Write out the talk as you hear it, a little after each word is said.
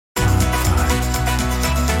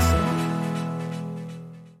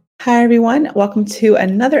Hi, everyone. Welcome to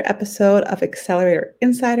another episode of Accelerator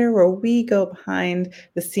Insider, where we go behind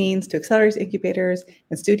the scenes to accelerators, incubators,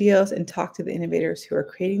 and studios and talk to the innovators who are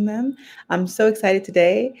creating them. I'm so excited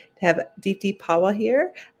today to have Deepti Pahwa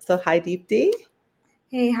here. So, hi, Deepti.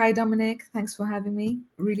 Hi, Dominic. Thanks for having me.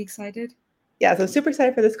 Really excited. Yeah, so super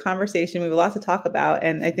excited for this conversation. We have a lot to talk about.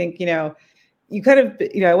 And I think, you kind of,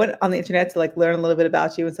 I went on the internet to like learn a little bit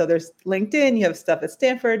about you. And so there's LinkedIn, you have stuff at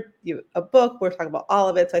Stanford, you have a book, we're talking about all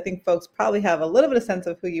of it. So I think folks probably have a little bit of sense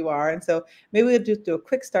of who you are. And so maybe we'll just do a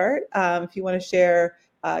quick start. If you want to share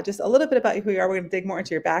just a little bit about who you are, we're going to dig more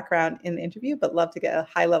into your background in the interview, but love to get a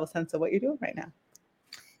high level sense of what you're doing right now.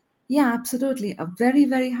 Yeah, absolutely. A very,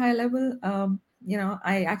 very high level.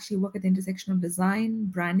 I actually work at the intersection of design,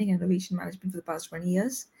 branding, and innovation management for the past 20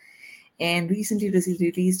 years. And recently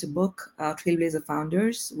released a book, Trailblazer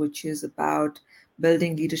Founders, which is about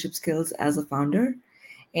building leadership skills as a founder.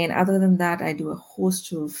 And other than that, I do a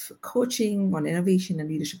host of coaching on innovation and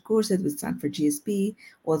leadership courses with Stanford GSB,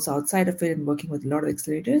 also outside of it, and working with a lot of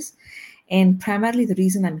accelerators. And primarily, the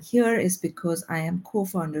reason I'm here is because I am co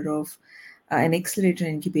founder of an accelerator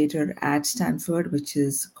incubator at Stanford, which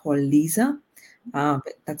is called LISA.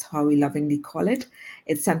 That's how we lovingly call it.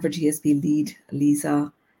 It's Stanford GSB Lead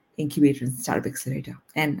LISA Incubator and Startup Accelerator.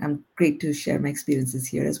 And I'm great to share my experiences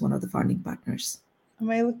here as one of the founding partners. I'm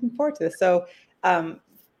really looking forward to this. So,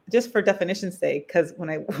 just for definition's sake, because when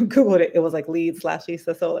I Googled it, it was like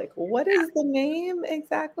lead/Lisa. So, like, what is the name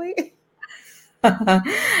exactly?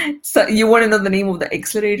 So you want to know the name of the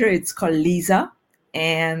accelerator? It's called LISA.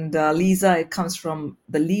 And LISA, it comes from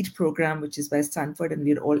the LEAD program, which is by Stanford, and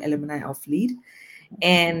we're all alumni of LEAD.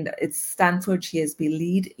 And it's Stanford GSB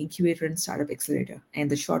Lead Incubator and Startup Accelerator. And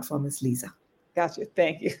the short form is LISA. Got you.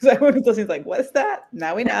 Thank you. So everyone's listening is like, what is that?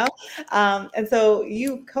 Now we know. And so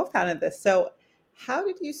you co-founded this. So how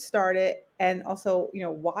did you start it? And also,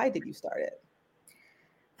 why did you start it?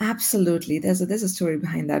 Absolutely. There's a story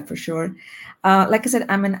behind that for sure. Like I said,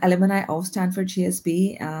 I'm an alumni of Stanford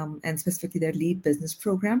GSB, and specifically their lead business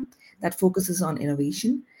program that focuses on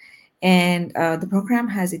innovation. And the program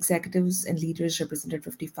has executives and leaders represented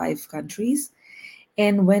 55 countries.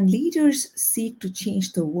 And when leaders seek to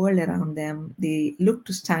change the world around them, they look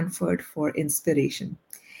to Stanford for inspiration.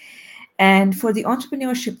 And for the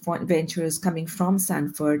entrepreneurship ventures coming from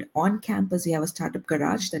Stanford, on campus, we have a startup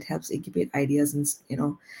garage that helps incubate ideas and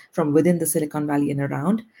from within the Silicon Valley and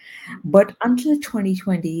around. But until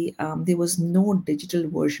 2020, there was no digital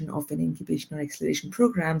version of an incubation or acceleration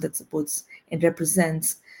program that supports and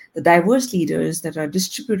represents the diverse leaders that are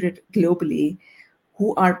distributed globally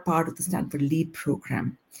who are part of the Stanford Lead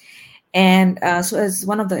program. And so, as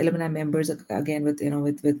one of the alumni members, again with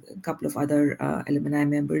a couple of other alumni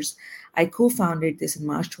members, I co-founded this in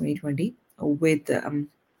March 2020 with it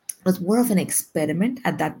was more of an experiment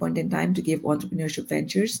at that point in time to give entrepreneurship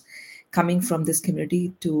ventures coming from this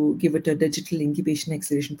community to give it a digital incubation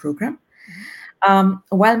acceleration program.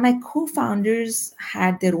 While my co-founders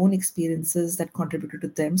had their own experiences that contributed to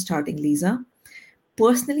them starting Lisa,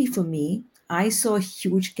 personally for me, I saw a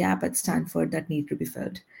huge gap at Stanford that needed to be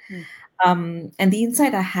filled. Mm. And the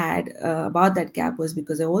insight I had about that gap was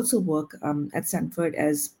because I also work at Stanford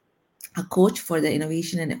as a coach for the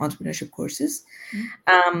innovation and entrepreneurship courses.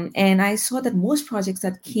 And I saw that most projects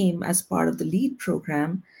that came as part of the LEAD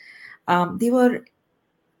program, they were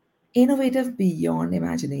innovative beyond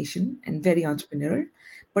imagination and very entrepreneurial,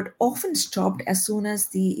 but often stopped as soon as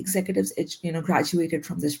the executives graduated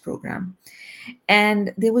from this program.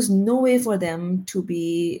 And there was no way for them to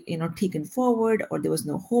be taken forward, or there was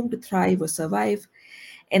no home to thrive or survive.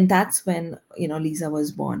 And that's when Lisa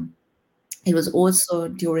was born. It was also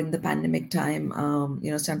during the pandemic time.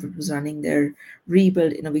 Stanford was running their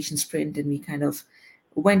rebuild innovation sprint, and we kind of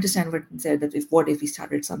went to Stanford and said that what if we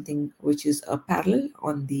started something which is a parallel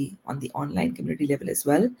on the online community level as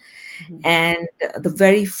well. Mhm. And the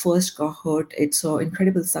very first cohort, it saw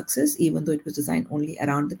incredible success, even though it was designed only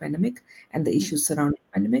around the pandemic and the issues surrounding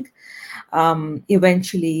the pandemic.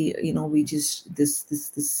 Eventually, we just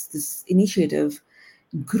this initiative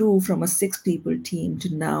grew from a 6 people team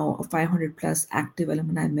to now a 500 plus active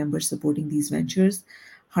alumni members supporting these ventures,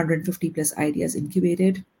 150 plus ideas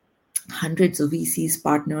incubated, hundreds of VCs,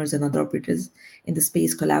 partners, and other operators in the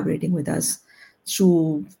space collaborating with us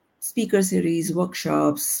through speaker series,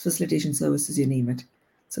 workshops, facilitation services, you name it.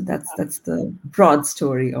 So that's the broad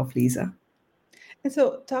story of Lisa. And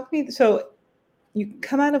so talk me, so you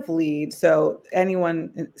come out of LEAD, so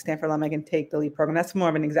anyone in Stanford alumni can take the LEAD program. That's more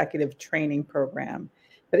of an executive training program.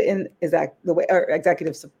 But is that the way, or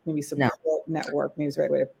executive maybe No. support network, maybe is the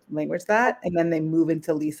right way to language that, and then they move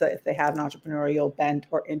into Lisa if they have an entrepreneurial bent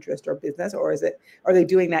or interest or business, or are they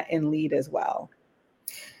doing that in lead as well?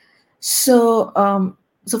 So,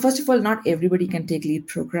 so first of all, not everybody can take lead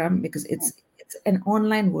program because it's an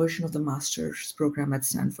online version of the master's program at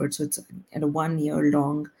Stanford. So it's a 1 year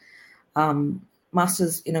long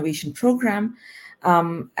master's innovation program.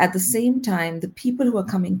 At the same time, the people who are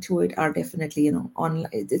coming to it are definitely, online.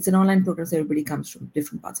 It's an online program, so everybody comes from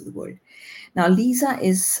different parts of the world. Now, Lisa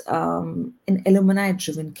is an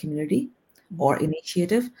alumni-driven community or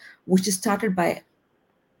initiative, which is started by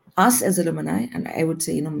us as alumni, and I would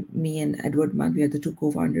say, me and Edward Munn, we are the two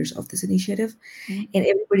co-founders of this initiative, and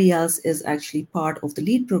everybody else is actually part of the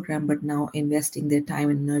lead program, but now investing their time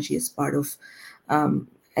and energy as part of,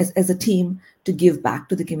 as a team to give back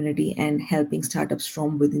to the community and helping startups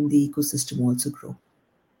from within the ecosystem also grow,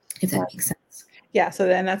 if that makes sense. Yeah, so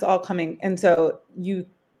then that's all coming, and so you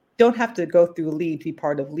don't have to go through lead to be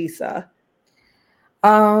part of Lisa.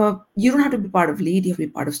 You don't have to be part of lead, you have to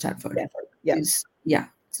be part of Stanford. Yes. Yeah.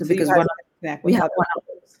 So because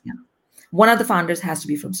one of the founders has to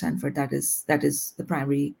be from Stanford. That is the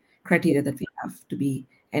primary criteria that we have to be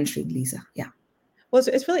entering Lisa. Yeah. Well,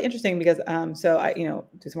 it's really interesting because so I do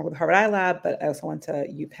some work with Harvard iLab, but I also went to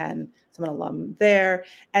UPenn, so I'm an alum there,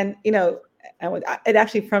 and it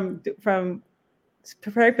actually from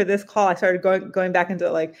preparing for this call, I started going back into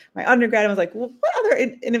like my undergrad and was like, well, what other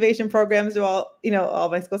innovation programs do all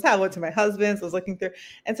my schools have? I went to my husband's, I was looking through.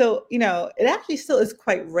 And so, it actually still is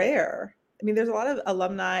quite rare. I mean, there's a lot of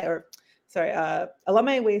alumni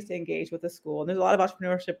ways to engage with the school. And there's a lot of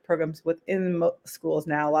entrepreneurship programs within schools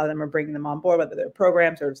now. A lot of them are bringing them on board, whether they're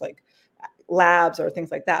programs or it's like labs or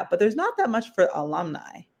things like that. But there's not that much for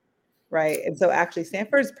alumni. Right. And so actually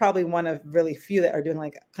Stanford is probably one of really few that are doing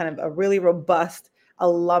like kind of a really robust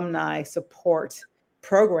alumni support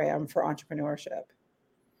program for entrepreneurship.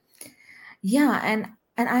 Yeah. And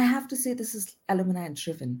I have to say this is alumni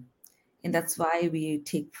driven. And that's why we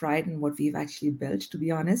take pride in what we've actually built, to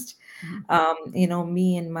be honest.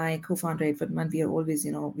 Me and my co-founder, Edward Munn, we are always,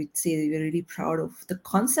 we say we're really proud of the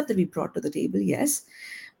concept that we brought to the table. Yes.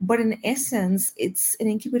 But in essence, it's an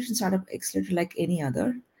incubation startup accelerator like any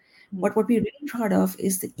other. But what we're really proud of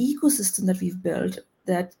is the ecosystem that we've built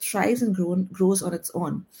that thrives and grows on its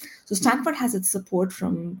own. So Stanford has its support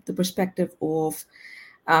from the perspective of,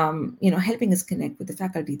 helping us connect with the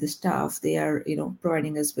faculty, the staff. They are,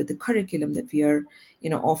 providing us with the curriculum that we are,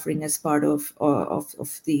 offering as part of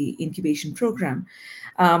the incubation program.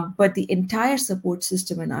 But the entire support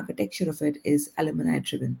system and architecture of it is alumni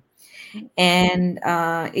driven. And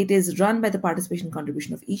it is run by the participation and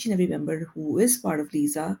contribution of each and every member who is part of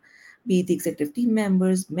Lisa, be it the executive team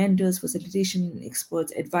members, mentors, facilitation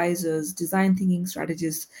experts, advisors, design thinking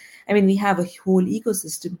strategists. I mean, we have a whole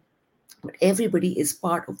ecosystem, but everybody is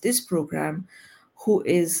part of this program who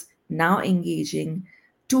is now engaging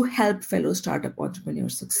to help fellow startup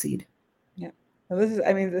entrepreneurs succeed. Yeah. Well,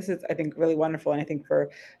 this is, I think, really wonderful. And I think for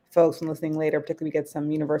folks listening later, particularly we get some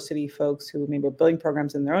university folks who maybe are building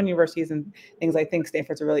programs in their own universities and things. I think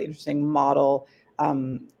Stanford's a really interesting model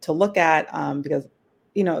to look at because,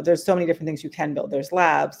 there's so many different things you can build. There's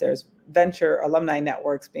labs, there's venture alumni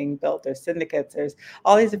networks being built, there's syndicates, there's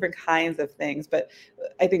all these different kinds of things. But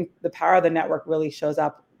I think the power of the network really shows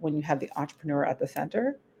up when you have the entrepreneur at the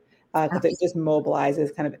center. Because it just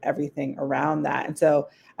mobilizes kind of everything around that. And so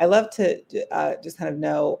I love to just kind of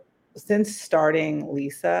know, since starting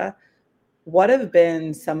Lisa, what have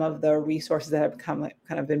been some of the resources that have kind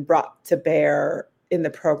of been brought to bear in the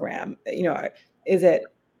program? Is it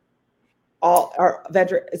all our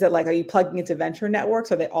venture? Is it like, are you plugging into venture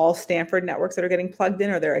networks? Are they all Stanford networks that are getting plugged in?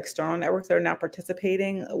 Or are there external networks that are now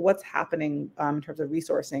participating? What's happening in terms of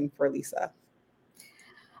resourcing for Lisa?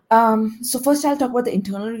 So first I'll talk about the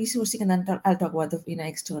internal resourcing, and then I'll talk about the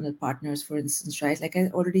external partners, for instance, right? Like I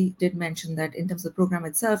already did mention that in terms of the program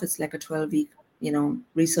itself, it's like a 12-week,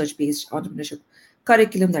 research-based entrepreneurship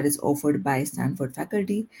curriculum that is offered by Stanford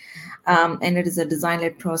faculty. And it is a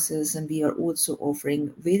design-led process, and we are also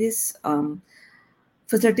offering various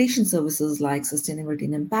facilitation services like sustainability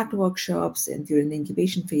and impact workshops, and during the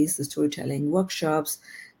incubation phase, the storytelling workshops,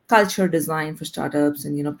 culture design for startups,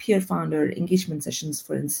 and peer founder engagement sessions,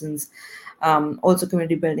 for instance. Also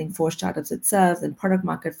community building for startups itself, and product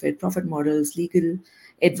market fit, profit models, legal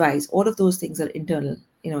advice. All of those things are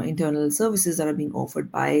internal services that are being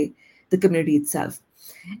offered by the community itself.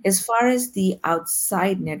 As far as the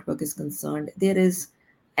outside network is concerned, there is,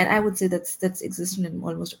 and I would say that's existing in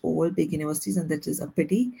almost all big universities, and that is a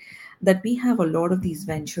pity, that we have a lot of these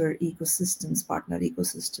venture ecosystems, partner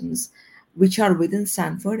ecosystems, which are within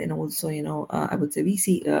Stanford, and also, I would say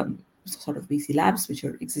VC, sort of VC labs, which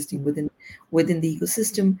are existing within the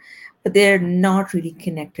ecosystem, but they're not really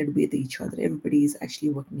connected with each other. Everybody is actually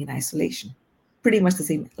working in isolation, pretty much the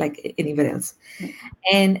same like anywhere else.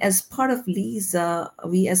 And as part of Lisa,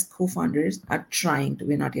 we as co-founders are trying to,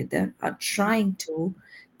 we're not yet there, are trying to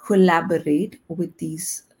collaborate with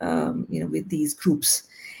these, with these groups.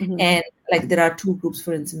 Mm-hmm. And like there are two groups,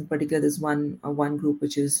 for instance, in particular, there's one group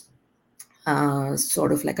which is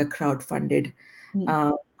sort of like a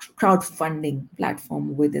uh, crowdfunding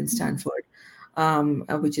platform within Stanford,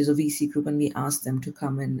 which is a VC group, and we asked them to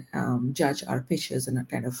come and judge our pitches and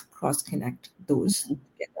kind of cross connect those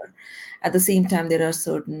together. At the same time, there are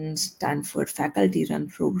certain Stanford faculty-run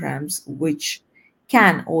programs which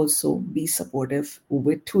can also be supportive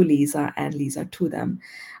with to Lisa and Lisa to them,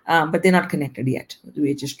 but they're not connected yet.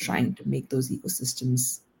 We're just trying to make those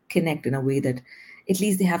ecosystems connect in a way that at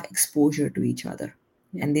least they have exposure to each other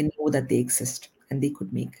and they know that they exist and they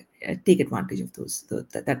could take advantage of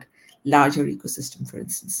that larger ecosystem, for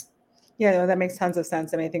instance. Yeah, no, that makes tons of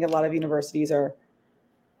sense. I mean, I think a lot of universities are.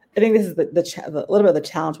 I think this is a little bit of the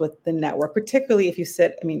challenge with the network, particularly if you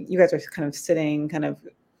sit. I mean, you guys are kind of sitting, kind of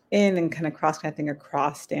in and kind of cross connecting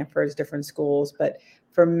across Stanford's different schools, but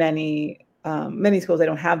for many schools, they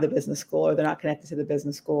don't have the business school or they're not connected to the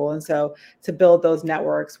business school, and so to build those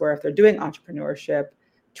networks where if they're doing entrepreneurship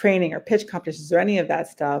training or pitch competitions or any of that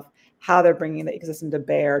stuff, how they're bringing the ecosystem to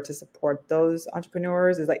bear to support those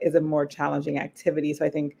entrepreneurs is a more challenging activity. So I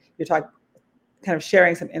think you're talking kind of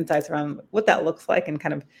sharing some insights around what that looks like and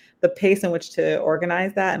kind of the pace in which to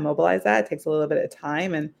organize that and mobilize that. It takes a little bit of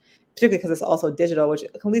time, and particularly because it's also digital, which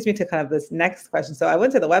leads me to kind of this next question. So I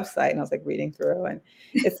went to the website and I was like reading through, and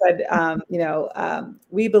it said,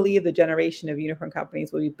 we believe the generation of unicorn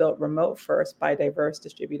companies will be built remote first by diverse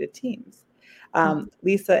distributed teams.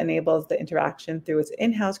 Lisa enables the interaction through its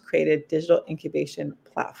in-house created digital incubation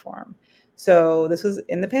platform. So this was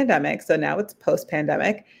in the pandemic. So now it's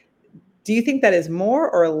post-pandemic. Do you think that is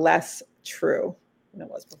more or less true than it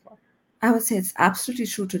was before? I would say it's absolutely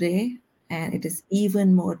true today, and it is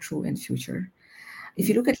even more true in future. If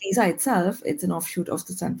you look at Lisa itself, it's an offshoot of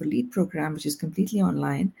the Stanford Lead program, which is completely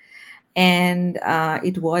online. And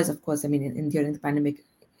it was, of course, I mean, during the pandemic,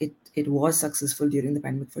 it was successful during the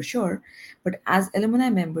pandemic for sure. But as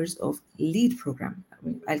alumni members of Lead program, I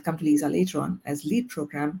mean, I'll come to Lisa later on, as Lead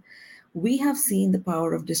program, we have seen the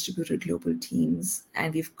power of distributed global teams,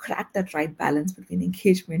 and we've cracked that right balance between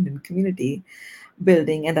engagement and community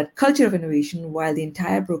building and that culture of innovation while the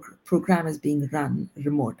entire program is being run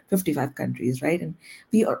remote, 55 countries, right? And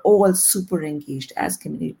we are all super engaged as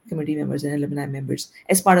community members and alumni members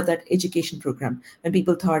as part of that education program. When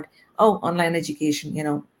people thought, oh, online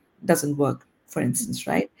education, doesn't work, for instance,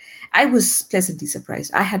 right? I was pleasantly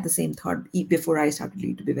surprised. I had the same thought before I started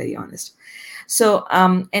Lead, to be very honest. So,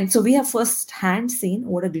 and so we have firsthand seen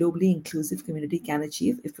what a globally inclusive community can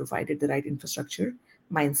achieve if provided the right infrastructure,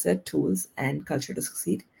 mindset, tools, and culture to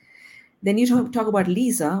succeed. Then you talk about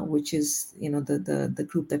Lisa, which is the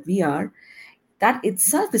group that we are. That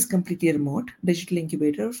itself is completely remote. Digital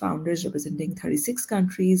incubator, founders representing 36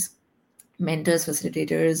 countries, mentors,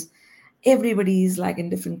 facilitators. Everybody's like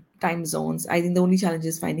in different time zones. I think the only challenge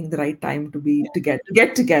is finding the right time to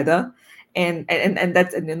get together, and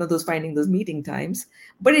that's those finding those meeting times.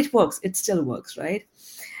 But it works. It still works, right?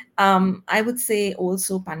 I would say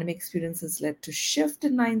also pandemic experiences led to shift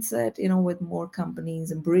in mindset, with more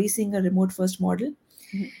companies embracing a remote first model.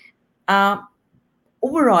 Mm-hmm.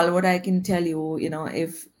 Overall, what I can tell you,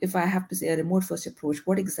 if I have to say a remote first approach,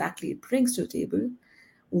 what exactly it brings to the table.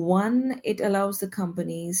 One, it allows the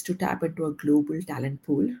companies to tap into a global talent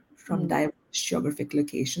pool from diverse geographic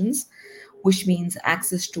locations, which means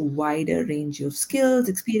access to wider range of skills,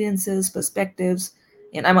 experiences, perspectives.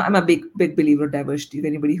 And I'm a big believer of diversity. If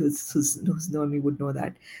anybody who's known me would know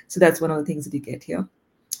that. So that's one of the things that you get here.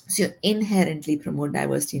 So you inherently promote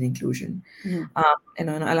diversity and inclusion, and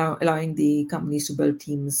allowing the companies to build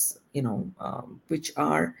teams, which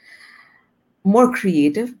are more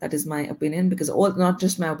creative. That is my opinion, because not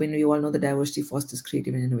just my opinion, you all know that diversity fosters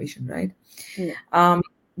creative and innovation, right? Yeah.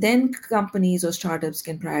 Then companies or startups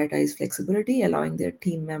can prioritize flexibility, allowing their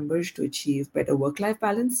team members to achieve better work-life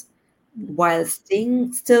balance while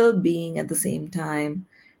still being at the same time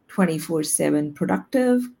 24/7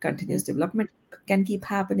 productive. Continuous development can keep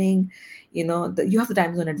happening. You have the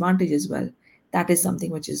time zone advantage as well. That is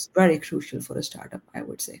something which is very crucial for a startup, I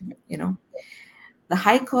would say. The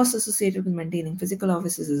high cost associated with maintaining physical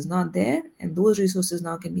offices is not there, and those resources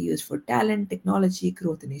now can be used for talent, technology,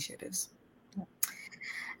 growth initiatives.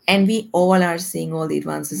 And we all are seeing all the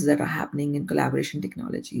advances that are happening in collaboration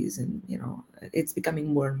technologies, and it's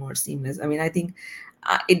becoming more and more seamless. I mean, I think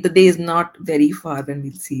the day is not very far when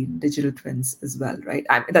we'll see digital twins as well, right?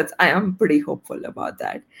 I am pretty hopeful about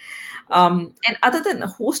that. And other than a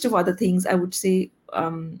host of other things, I would say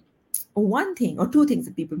one thing or two things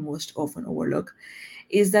that people most often overlook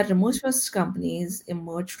is that most first companies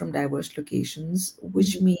emerge from diverse locations,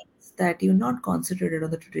 which Mhm. means that you're not concentrated on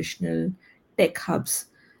the traditional tech hubs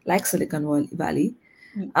like Silicon Valley,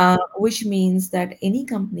 Mm, which means that any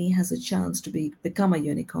company has a chance to become a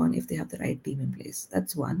unicorn if they have the right team in place.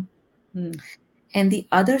 That's one. mm, And the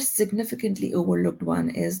other significantly overlooked one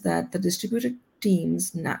is that the distributed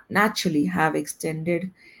teams naturally have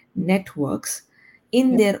extended networks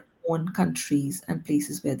in yeah, their own countries and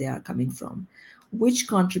places where they are coming from, which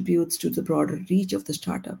contributes to the broader reach of the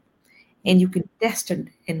startup. mm. And you can test it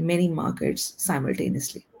in many markets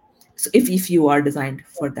simultaneously. So if you are designed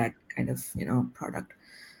for that kind of product.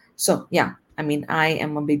 So yeah, I mean, I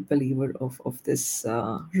am a big believer of this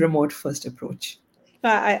remote first approach.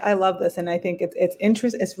 I love this, and I think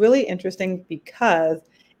it's really interesting because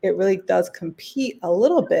it really does compete a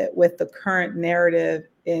little bit with the current narrative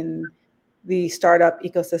in the startup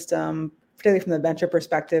ecosystem, particularly from the venture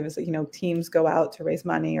perspective. Is that, teams go out to raise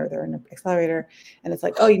money or they're in an accelerator, and it's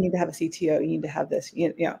like, oh, you need to have a CTO, you need to have this,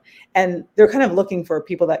 and they're kind of looking for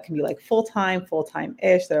people that can be like full time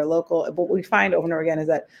ish, that are local. But what we find over and over again is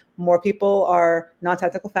that more people are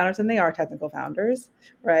non-technical founders than they are technical founders,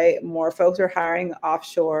 right? More folks are hiring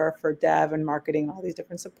offshore for dev and marketing and all these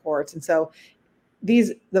different supports. And so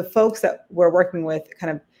the folks that we're working with,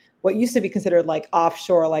 kind of what used to be considered like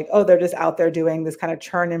offshore, like, oh, they're just out there doing this kind of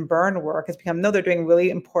churn and burn work, has become, no, they're doing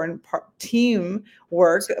really important team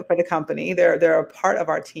work for the company. They're a part of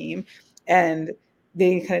our team, and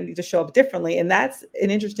they kind of need to show up differently. And that's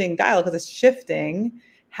an interesting dialogue because it's shifting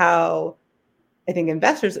how I think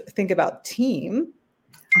investors think about team,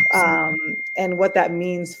 Absolutely. and what that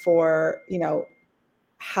means for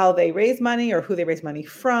how they raise money or who they raise money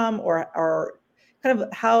from, or kind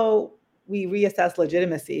of how we reassess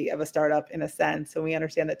legitimacy of a startup in a sense. So we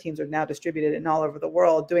understand that teams are now distributed and all over the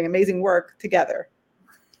world doing amazing work together.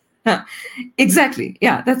 Huh. Exactly.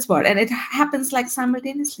 Yeah, that's what. And it happens like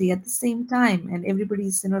simultaneously at the same time, and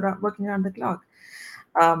everybody's working around the clock.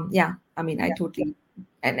 Yeah, I mean, I Yeah. totally.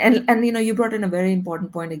 And you brought in a very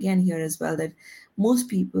important point again here as well, that most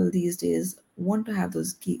people these days want to have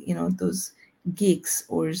those gigs,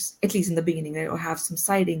 or at least in the beginning, right, or have some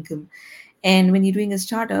side income. And when you're doing a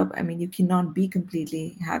startup, I mean, you cannot be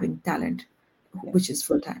completely having talent, Yeah. which is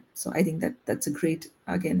full time. So I think that that's a great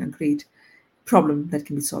problem that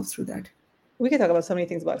can be solved through that. We could talk about so many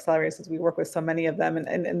things about accelerators because we work with so many of them,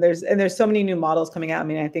 and there's so many new models coming out. I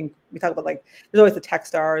mean, I think we talk about, like, there's always the tech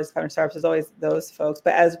stars, founder startups, there's always those folks.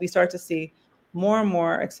 But as we start to see more and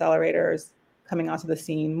more accelerators coming onto the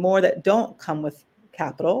scene, more that don't come with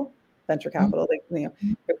capital, venture capital, like,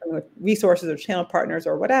 they're coming with resources or channel partners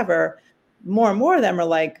or whatever, more and more of them are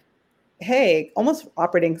like, hey, almost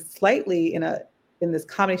operating slightly in this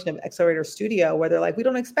combination of accelerator studio, where they're like, we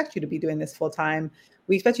don't expect you to be doing this full time.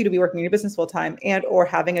 We expect you to be working in your business full time and or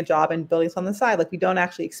having a job and building this on the side. Like, we don't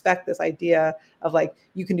actually expect this idea of like,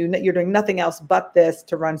 you're doing nothing else but this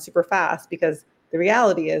to run super fast, because the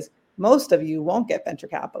reality is most of you won't get venture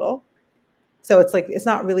capital. So it's like, it's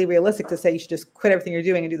not really realistic to say you should just quit everything you're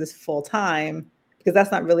doing and do this full time, because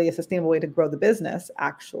that's not really a sustainable way to grow the business.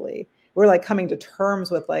 Actually, we're like coming to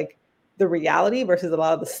terms with like the reality versus a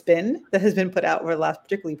lot of the spin that has been put out over the last,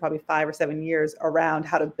 particularly probably 5 or 7 years, around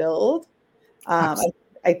how to build. Um, Absolutely.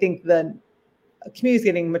 I think the community is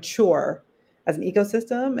getting mature as an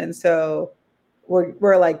ecosystem, and so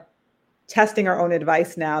we're like testing our own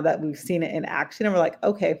advice now that we've seen it in action, and we're like,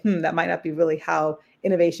 okay, that might not be really how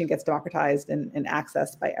innovation gets democratized and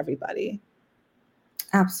accessed by everybody.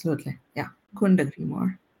 Absolutely. Yeah. Couldn't agree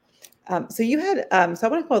more. So you had, so I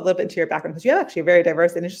want to go a little bit into your background, because you have actually a very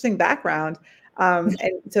diverse and interesting background. And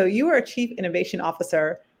so you were a chief innovation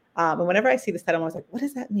officer. And whenever I see this title, I was like, what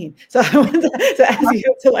does that mean? So I wanted to ask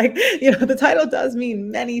you to, like, the title does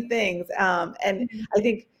mean many things. And I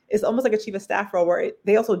think it's almost like a chief of staff role, where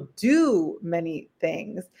they also do many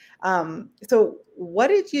things. So what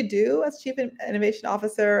did you do as chief innovation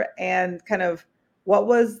officer, and kind of what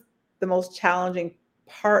was the most challenging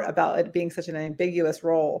part about it being such an ambiguous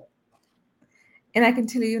role? And I can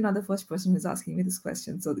tell you, you're not the first person who's asking me this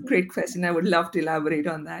question. So the great question. I would love to elaborate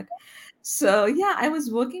on that. So yeah, I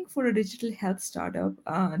was working for a digital health startup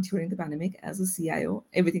during the pandemic as a CIO,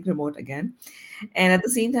 everything remote again. And at the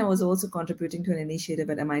same time, I was also contributing to an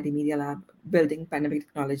initiative at MIT Media Lab, building pandemic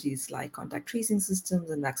technologies like contact tracing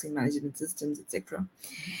systems and vaccine management systems, etc.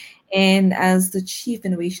 And as the Chief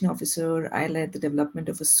Innovation Officer, I led the development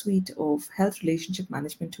of a suite of health relationship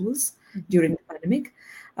management tools during the pandemic,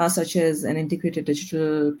 such as an integrated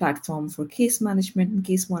digital platform for case management and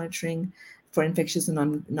case monitoring for infectious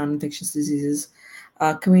and non-infectious diseases,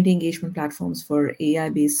 community engagement platforms for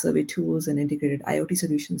AI-based survey tools and integrated IoT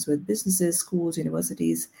solutions with businesses, schools,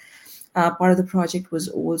 universities. Part of the project was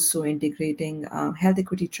also integrating health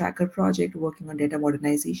equity tracker project, working on data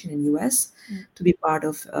modernization in US to be part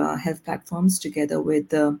of health platforms together with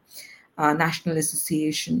the National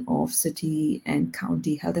Association of City and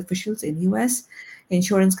County Health Officials in US,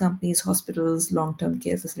 insurance companies, hospitals, long-term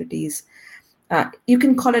care facilities. You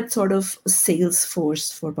can call it sort of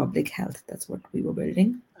Salesforce for public health. That's what we were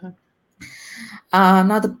building. Uh-huh.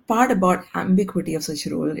 Now, the part about ambiguity of such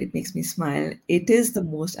a role, it makes me smile. It is the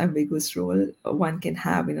most ambiguous role one can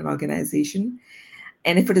have in an organization.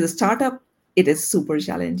 And if it is a startup, it is super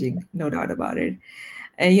challenging, no doubt about it.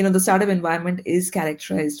 And the startup environment is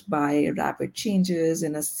characterized by rapid changes,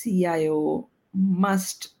 and a CIO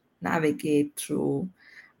must navigate through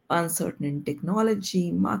uncertain in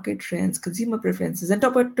technology, market trends, consumer preferences, and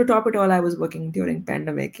to top it all, I was working during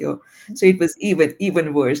pandemic here, so it was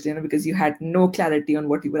even worse, because you had no clarity on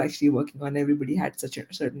what you were actually working on. Everybody had such a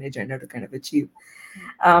certain agenda to kind of achieve,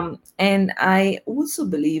 and I also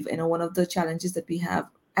believe, one of the challenges that we have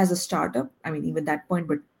as a startup, I mean, even that point,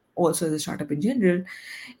 but also as a startup in general,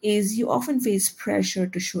 is you often face pressure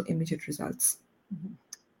to show immediate results,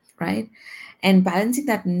 right? And balancing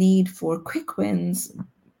that need for quick wins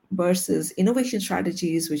versus innovation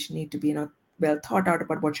strategies, which need to be well thought out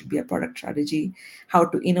about what should be a product strategy, how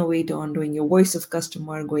to innovate on doing your voice of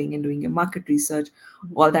customer, going and doing your market research.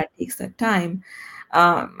 All that takes that time.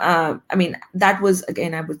 I mean, that was,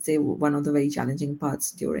 again, I would say, one of the very challenging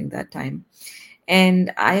parts during that time.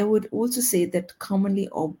 And I would also say that commonly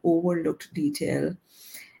overlooked detail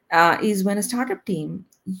is when a startup team,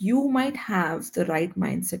 you might have the right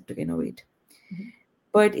mindset to innovate,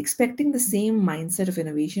 but expecting the same mindset of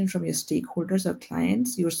innovation from your stakeholders or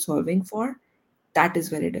clients you're solving for, that is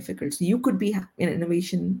very difficult. So you could be an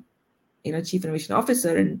innovation, chief innovation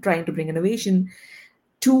officer, and trying to bring innovation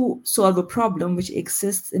to solve a problem which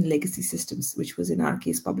exists in legacy systems, which was in our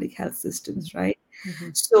case public health systems, right?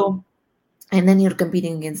 So, and then you're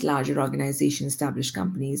competing against larger organizations, established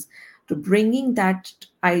companies. To bringing that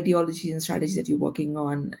ideology and strategy that you're working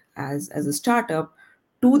on as a startup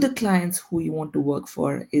to the clients who you want to work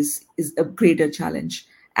for is a greater challenge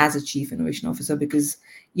as a chief innovation officer, because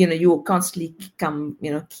you constantly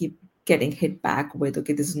keep getting hit back with,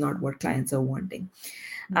 okay, this is not what clients are wanting.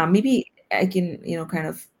 Maybe I can kind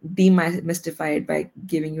of demystify it by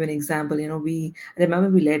giving you an example. I remember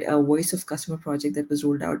we led a voice of customer project that was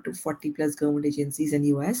rolled out to 40 plus government agencies in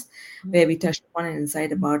US, where we touched upon an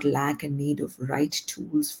insight about lack and need of right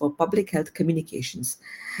tools for public health communications.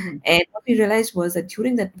 And what we realized was that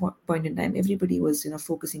during that point in time, everybody was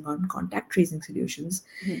focusing on contact tracing solutions.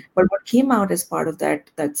 But what came out as part of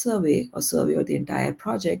that survey or the entire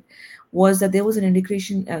project was that there was an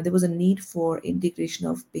integration, there was a need for integration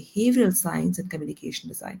of behavioral science and communication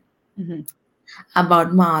design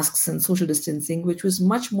about masks and social distancing, which was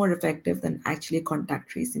much more effective than actually contact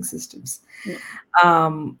tracing systems.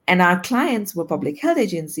 And our clients were public health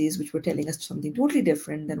agencies, which were telling us something totally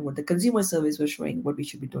different than what the consumer surveys were showing what we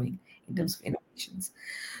should be doing in terms of innovations.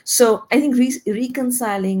 So I think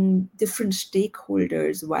reconciling different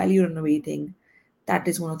stakeholders while you're innovating, that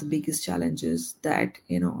is one of the biggest challenges that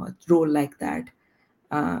a role like that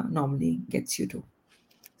normally gets you to.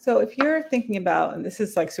 So if you're thinking about, and this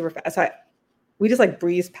is like super fast, we just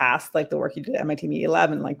breezed past the work you did at MIT Media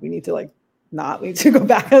Lab, and we need to go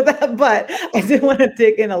back to that. But I did want to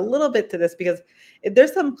dig in a little bit to this because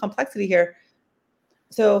there's some complexity here.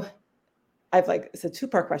 So I've it's a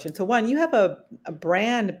two-part question. So one, you have a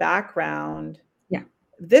brand background. Yeah.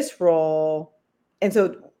 This role, and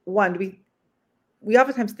so one, we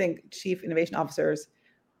oftentimes think chief innovation officers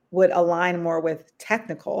would align more with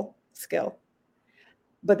technical skill,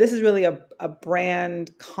 but this is really a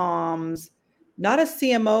brand comms, not a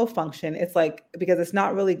CMO function. It's because it's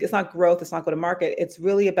not growth, it's not go to market. It's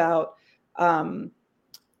really about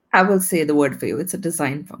I will say the word for you. It's a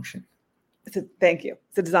design function. Thank you.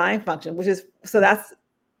 It's a design function, which is, so that's,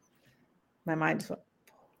 my mind just went.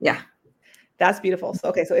 Yeah. That's beautiful. So,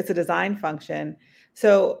 okay, so it's a design function.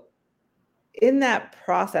 So in that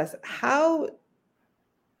process, so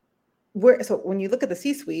when you look at the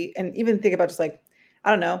C-suite and even think about just like, I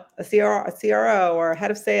don't know, a CRO or a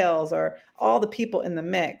head of sales or all the people in the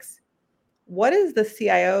mix, what is the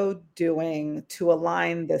CIO doing to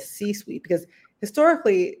align the C-suite? Because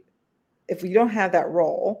historically, if you don't have that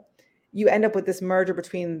role, you end up with this merger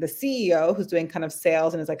between the CEO who's doing kind of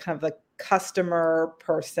sales and is like kind of the customer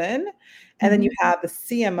person. And then you have the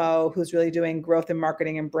CMO who's really doing growth and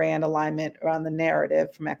marketing and brand alignment around the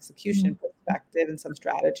narrative from execution perspective and some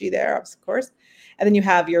strategy there, of course. And then you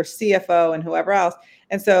have your CFO and whoever else.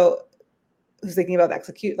 And so who's thinking about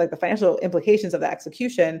the financial implications of the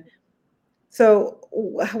execution. So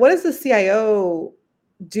what is the CIO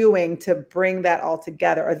doing to bring that all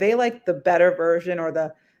together? Are they like the better version or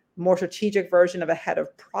the more strategic version of a head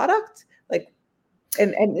of product? Like,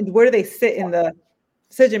 and where do they sit in the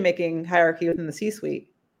decision-making hierarchy within the C-suite?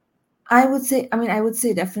 I would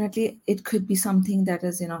say definitely it could be something that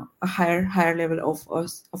is, a higher level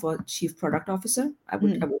of a chief product officer. I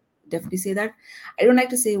would definitely say that. I don't like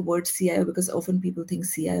to say word CIO because often people think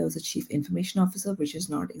CIO is a chief information officer, which is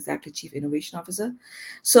not exactly chief innovation officer.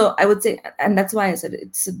 So I would say, and that's why I said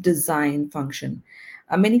it's a design function.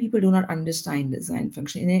 Many people do not understand design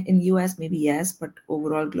function. In US, maybe yes, but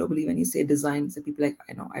overall globally, when you say design, so people like,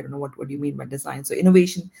 I don't know what do you mean by design. So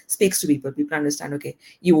innovation speaks to people. People understand, okay,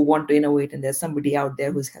 you want to innovate and there's somebody out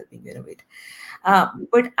there who's helping you innovate.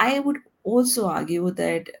 But I would also argue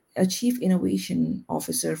that a chief innovation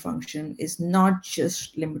officer function is not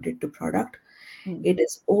just limited to product. It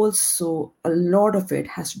is also, a lot of it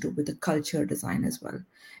has to do with the culture design as well,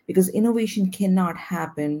 because innovation cannot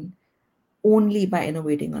happen only by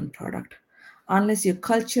innovating on product unless your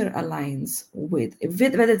culture aligns with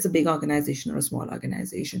whether it's a big organization or a small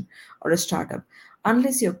organization or a startup.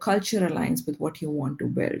 Unless your culture aligns with what you want to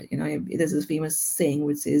build, there's this famous saying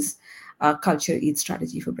which says culture eats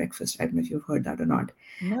strategy for breakfast. I don't know if you've heard that or not.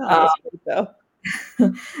 No, I just think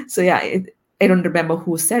so. So yeah, I don't remember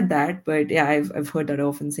who said that, but yeah, I've heard that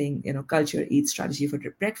often saying, culture eats strategy for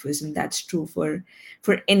breakfast, and that's true for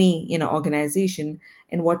any organization.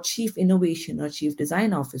 And what chief innovation or chief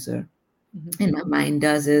design officer in my mind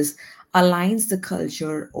does is aligns the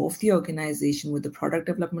culture of the organization with the product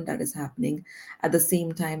development that is happening. At the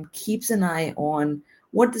same time, keeps an eye on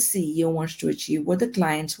what the CEO wants to achieve, what the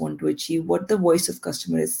clients want to achieve, what the voice of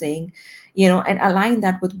customer is saying, and align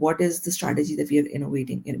that with what is the strategy that we are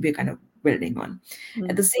innovating and we're kind of building on.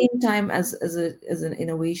 At the same time, as an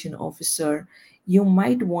innovation officer, you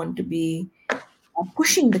might want to be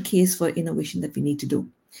pushing the case for innovation that we need to do.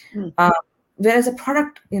 Whereas a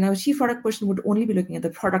product, chief product person would only be looking at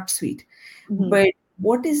the product suite. But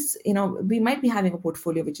what is, we might be having a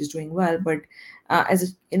portfolio which is doing well, but as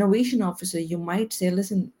an innovation officer, you might say,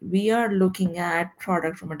 listen, we are looking at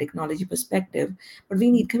product from a technology perspective, but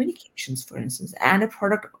we need communications, for instance. And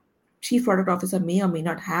chief product officer may or may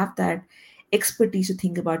not have that expertise to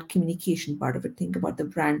think about communication part of it, think about the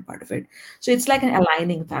brand part of it. So it's like an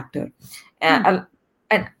aligning factor.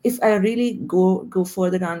 And if I really go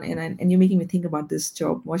further down, and you're making me think about this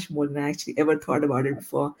job much more than I actually ever thought about it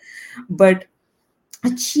before, but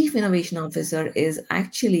a chief innovation officer is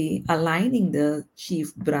actually aligning the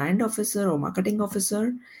chief brand officer or marketing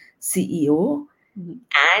officer, CEO,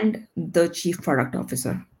 and the chief product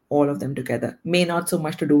officer, all of them together. May not so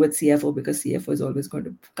much to do with CFO, because CFO is always going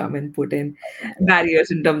to come and put in barriers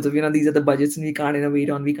in terms of, these are the budgets and we can't innovate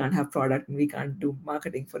on, we can't have product and we can't do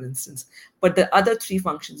marketing, for instance. But the other three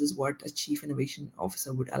functions is what a chief innovation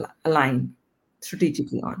officer would align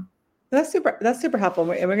strategically on. That's super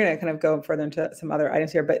helpful. And we're going to kind of go further into some other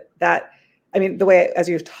items here, but the way, as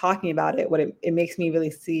you're talking about it, it makes me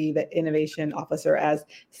really see the innovation officer as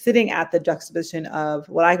sitting at the juxtaposition of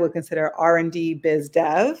what I would consider R&D biz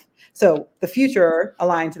dev. So the future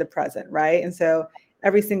aligned to the present, right? And so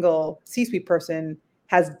every single C-suite person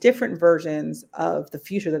has different versions of the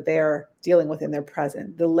future that they're dealing with in their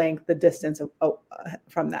present, the length, the distance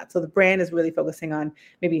from that. So the brand is really focusing on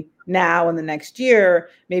maybe now and the next year.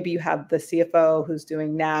 Maybe you have the CFO who's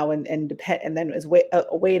doing now and then is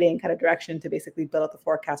awaiting kind of direction to basically build up the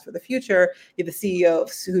forecast for the future. You have the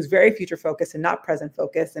CEO who's very future focused and not present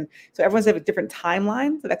focused. And so everyone's have different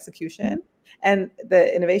timelines of execution. And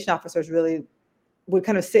the innovation officers really would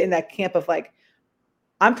kind of sit in that camp of like,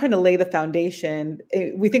 I'm trying to lay the foundation.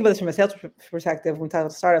 We think about this from a sales perspective. When we talk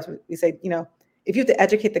about startups, we say, if you have to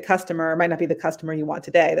educate the customer, it might not be the customer you want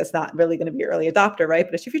today. That's not really going to be your early adopter, right?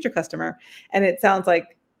 But it's your future customer. And it sounds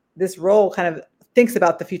like this role kind of thinks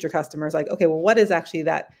about the future customers. Like, okay, well, what is actually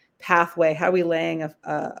that pathway? How are we laying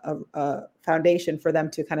a foundation for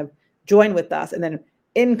them to kind of join with us? And then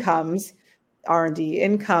in comes R&D,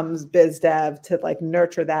 in comes biz dev to like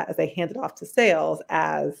nurture that as they hand it off to sales,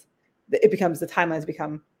 as it becomes, the timelines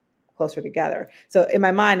become closer together. So in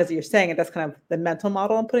my mind, as you're saying it, that's kind of the mental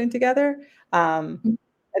model I'm putting together.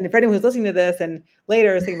 And if anyone who's listening to this and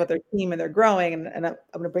later is thinking about their team and they're growing, and I'm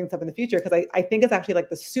going to bring this up in the future, because I think it's actually like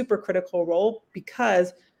the super critical role,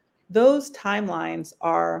 because those timelines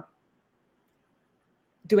are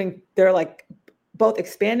they're like both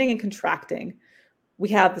expanding and contracting. We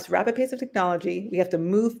have this rapid pace of technology. We have to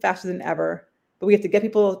move faster than ever, but we have to get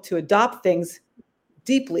people to adopt things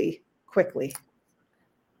deeply, quickly,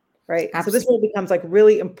 right? Absolutely. So this role becomes like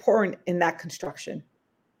really important in that construction.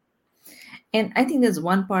 And I think there's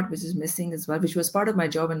one part which is missing as well, which was part of my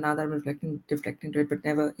job, and now that I'm reflecting to it, but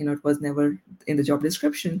never, it was never in the job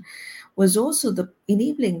description, was also the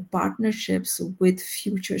enabling partnerships with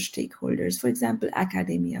future stakeholders, for example,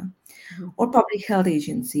 academia or public health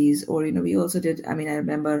agencies, or, we also did, I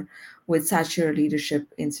remember with Satcher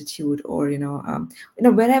Leadership Institute, or,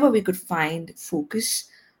 wherever we could find focus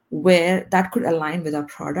where that could align with our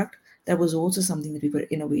product. That was also something that we were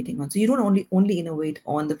innovating on. So you don't only innovate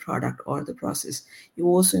on the product or the process, you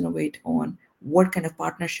also innovate on what kind of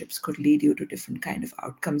partnerships could lead you to different kind of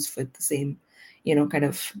outcomes with the same,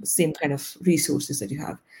 same kind of resources that you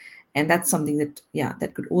have. And that's something that,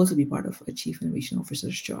 that could also be part of a chief innovation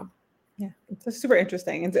officer's job. Yeah, it's super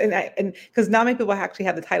interesting. And because not many people actually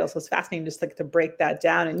have the title, so it's fascinating just like to break that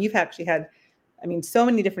down. And you've actually had, so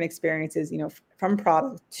many different experiences, from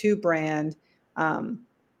product to brand.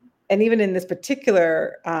 And even in this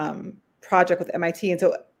particular project with MIT. And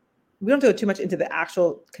so we don't go too much into the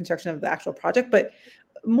actual construction of the actual project, but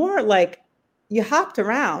more like you hopped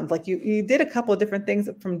around, like you did a couple of different things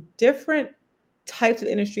from different types of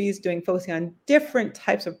industries, focusing on different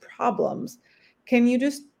types of problems. Can you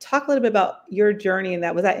just talk a little bit about your journey and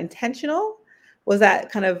that? Was that intentional? Was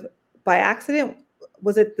that kind of by accident?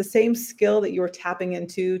 Was it the same skill that you were tapping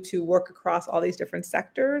into to work across all these different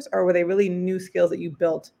sectors, or were they really new skills that you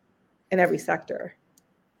built in every sector?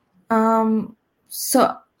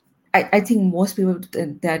 So I think most people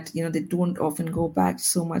that, they don't often go back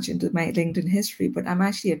so much into my LinkedIn history, but I'm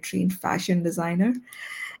actually a trained fashion designer.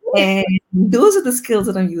 And those are the skills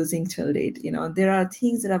that I'm using till date. There are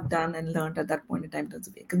things that I've done and learned at that point in time in terms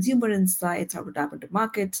of consumer insights, how to tap into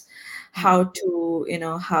markets, how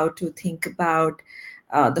to think about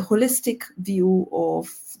the holistic view of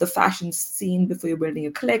the fashion scene before you're building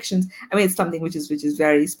your collections. It's something which is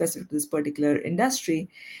very specific to this particular industry,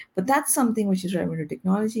 but that's something which is relevant to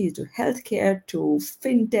technology, to healthcare, to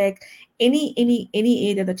fintech, any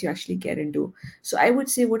area that you actually get into. So I would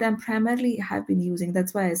say what I'm primarily have been using,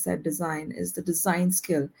 that's why I said design, is the design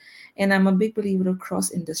skill. And I'm a big believer of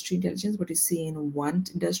cross-industry intelligence. What you see in one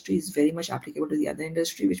industry is very much applicable to the other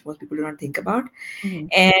industry, which most people do not think about.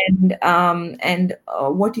 And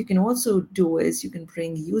what you can also do is you can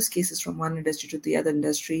bring use cases from one industry to the other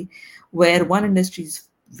industry, where one industry is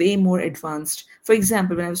way more advanced. For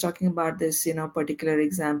example, when I was talking about this, particular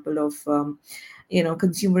example of,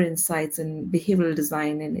 consumer insights and behavioral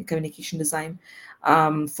design and communication design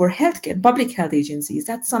for healthcare, public health agencies,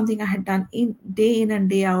 that's something I had done in and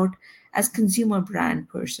day out as consumer brand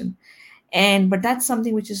person. But that's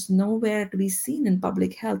something which is nowhere to be seen in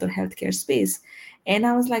public health or healthcare space. And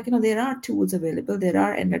I was like, there are tools available, there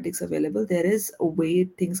are analytics available, there is a way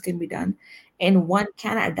things can be done. And one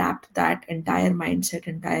can adapt that entire mindset,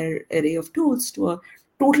 entire array of tools to a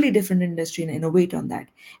totally different industry and innovate on that.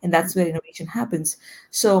 And that's where innovation happens.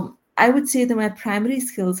 So I would say that my primary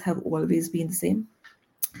skills have always been the same.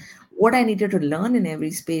 What I needed to learn in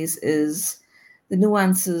every space is the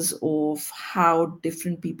nuances of how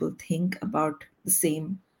different people think about the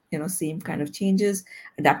same kind of changes,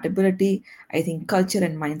 adaptability. I think culture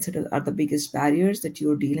and mindset are the biggest barriers that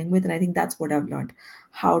you're dealing with. And I think that's what I've learned,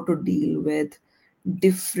 how to deal with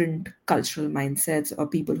different cultural mindsets or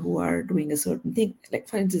people who are doing a certain thing. Like,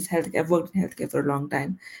 for instance, healthcare. I've worked in healthcare for a long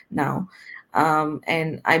time now.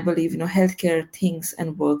 And I believe, healthcare thinks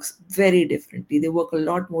and works very differently. They work a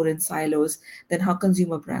lot more in silos than how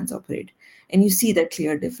consumer brands operate. And you see that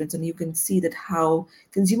clear difference. And you can see that how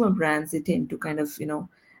consumer brands, they tend to kind of,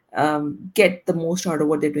 get the most out of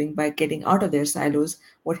what they're doing by getting out of their silos,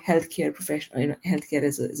 what healthcare professional, healthcare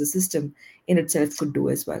as a system in itself could do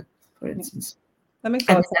as well, for instance. That makes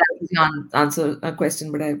a lot of sense. Can't answer a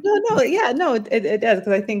question, but it does,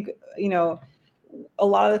 because I think a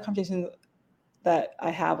lot of the conversations that I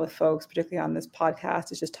have with folks, particularly on this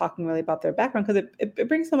podcast, is just talking really about their background, because it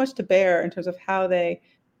brings so much to bear in terms of how they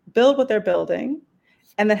build what they're building,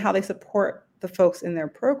 and then how they support the folks in their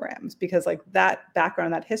programs, because like that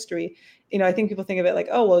background, that history, I think people think of it like,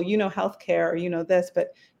 oh, well, healthcare or this,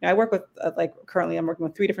 but I work with like currently I'm working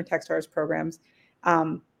with 3 different Techstars programs.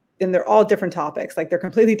 And they're all different topics, like they're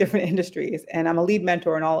completely different industries. And I'm a lead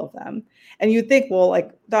mentor in all of them. And you'd think, well,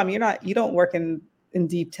 like, Dom, you don't work in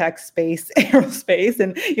deep tech space, aerospace,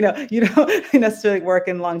 and, you don't necessarily work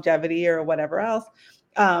in longevity or whatever else.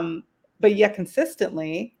 But yet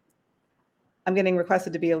consistently, I'm getting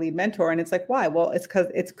requested to be a lead mentor. And it's like, why? Well, it's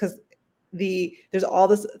because there's all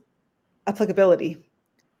this applicability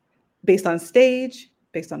based on stage,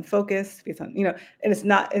 based on focus, based on, and it's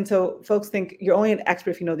not. And so folks think you're only an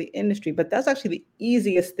expert if you know the industry, but that's actually the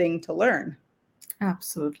easiest thing to learn.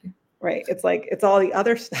 Absolutely. Right. It's like, it's all the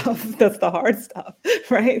other stuff that's the hard stuff.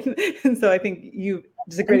 Right. And so I think you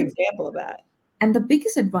just a great example of that. And the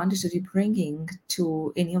biggest advantage that you're bringing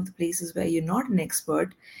to any of the places where you're not an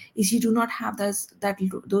expert is you do not have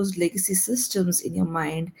those legacy systems in your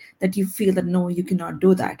mind that you feel that, no, you cannot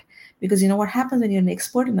do that. Because what happens when you're an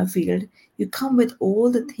expert in a field, you come with all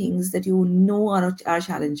the things that you know are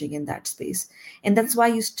challenging in that space. And that's why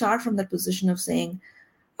you start from that position of saying,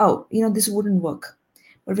 oh, this wouldn't work.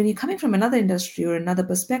 But when you're coming from another industry or another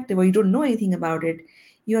perspective, or you don't know anything about it,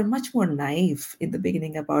 you are much more naive in the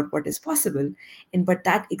beginning about what is possible. But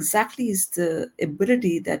that exactly is the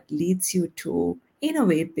ability that leads you to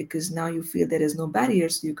innovate, because now you feel there is no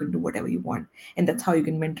barriers, so you can do whatever you want. And that's how you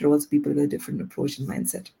can mentor also people with a different approach and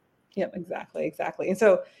mindset. Yep, exactly. And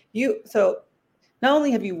so not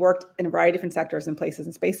only have you worked in a variety of different sectors and places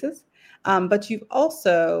and spaces, but you've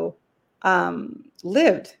also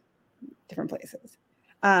lived different places.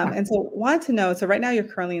 And so wanted to know, so right now you're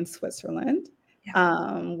currently in Switzerland. Yeah.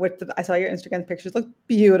 I saw your Instagram pictures look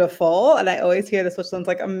beautiful, and I always hear that Switzerland's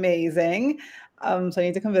like amazing. So I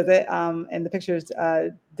need to come visit. And the pictures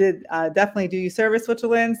did definitely do you service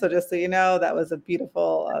Switzerland. So just so you know, that was a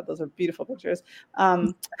beautiful. Those are beautiful pictures.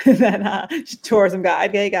 Then tourism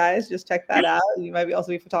guide. Hey guys, just check that out. You might also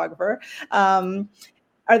be a photographer.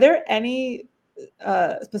 Are there any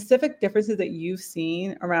specific differences that you've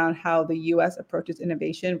seen around how the U.S. approaches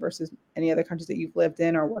innovation versus any other countries that you've lived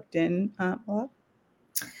in or worked in a lot?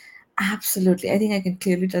 Absolutely. I think I can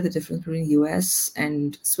clearly tell the difference between US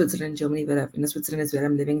and Switzerland, Germany, Switzerland is where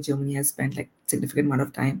I'm living. Germany, I spent like significant amount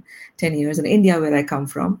of time, 10 years, and India, where I come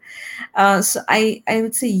from. So I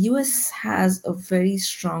would say US has a very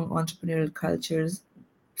strong entrepreneurial culture,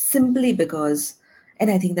 simply because, and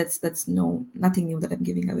I think that's nothing new that I'm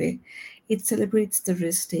giving away. It celebrates the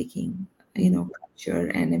risk-taking, culture,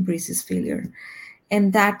 and embraces failure.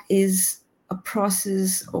 And that is a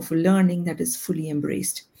process of learning that is fully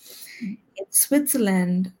embraced. In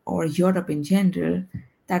Switzerland or Europe in general,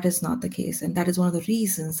 that is not the case. And that is one of the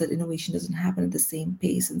reasons that innovation doesn't happen at the same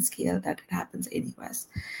pace and scale that it happens in the US.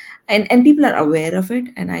 And people are aware of it.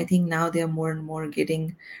 And I think now they are more and more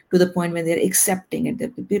getting to the point where they're accepting it.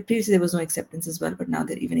 Previously, there was no acceptance as well, but now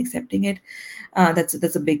they're even accepting it.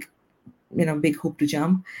 That's a big big hoop to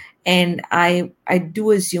jump. And I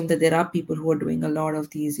do assume that there are people who are doing a lot of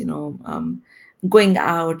these, going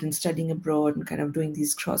out and studying abroad and kind of doing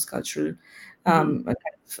these cross-cultural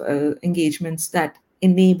engagements that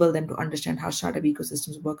enable them to understand how startup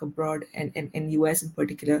ecosystems work abroad and US in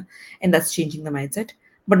particular. And that's changing the mindset,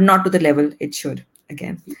 but not to the level it should.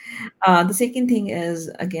 Again, the second thing is,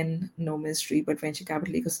 again, no mystery, but venture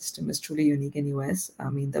capital ecosystem is truly unique in US. I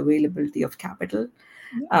mean, the availability of capital.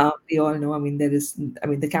 We all know,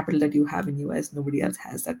 the capital that you have in US, nobody else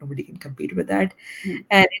has that. Nobody can compete with that.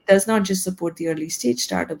 And it does not just support the early stage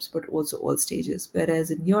startups, but also all stages.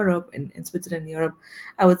 Whereas in Europe, in Switzerland, Europe,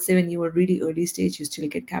 I would say when you are really early stage, you still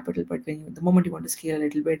get capital. But the moment you want to scale a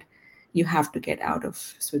little bit, you have to get out of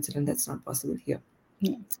Switzerland. That's not possible here.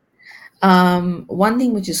 One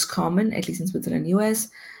thing which is common, at least in Switzerland and US,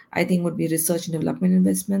 I think would be research and development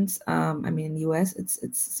investments. In US,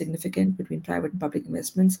 it's significant between private and public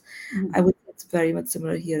investments. I would say it's very much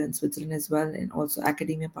similar here in Switzerland as well. And also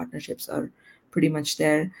academia partnerships are pretty much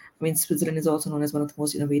there. Switzerland is also known as one of the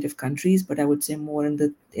most innovative countries, but I would say more in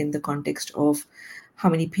the context of how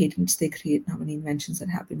many patents they create, how many inventions that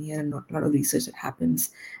happen here, and not a lot of research that happens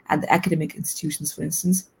at the academic institutions, for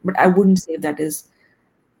instance. But I wouldn't say that is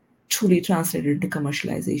truly translated into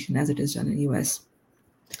commercialization as it is done in the US.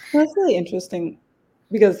 Well, that's really interesting,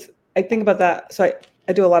 because I think about that. So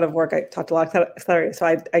I do a lot of work. I talk to a lot of accelerators. So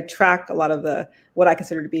I track a lot of what I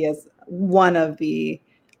consider to be as one of the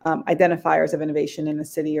identifiers of innovation in a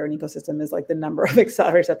city or an ecosystem is like the number of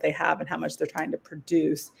accelerators that they have and how much they're trying to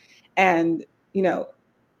produce. And,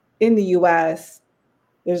 in the US,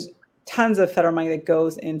 there's tons of federal money that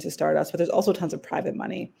goes into startups, but there's also tons of private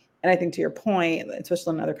money. And I think to your point,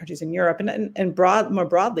 especially in other countries in Europe and more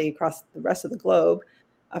broadly across the rest of the globe,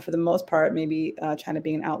 for the most part, maybe China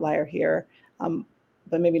being an outlier here,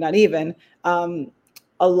 but maybe not even.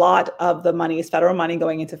 A lot of the money is federal money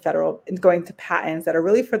going to patents that are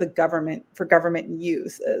really for the government, for government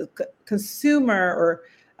use. Consumer or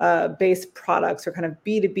based products or kind of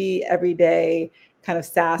B2B everyday kind of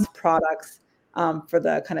SaaS products for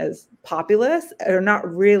the kind of populace are not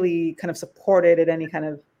really kind of supported at any kind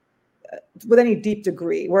of with any deep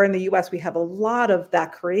degree. Where in the US, we have a lot of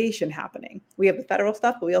that creation happening. We have the federal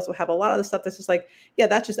stuff, but we also have a lot of the stuff that's just like, yeah,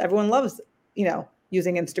 that's just everyone loves,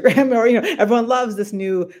 using Instagram, or, everyone loves this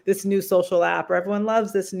new social app, or everyone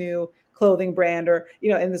loves this new clothing brand, or,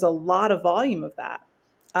 and there's a lot of volume of that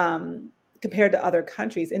compared to other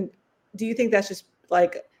countries. And do you think that's just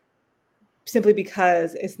like simply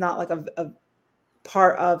because it's not like a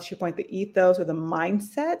part of, to your point, the ethos or the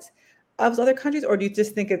mindset of other countries, or do you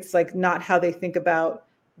just think it's like not how they think about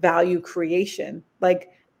value creation? Like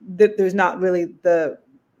there's not really it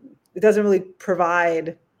doesn't really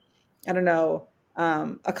provide, I don't know,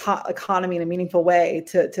 economy in a meaningful way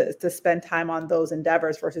to spend time on those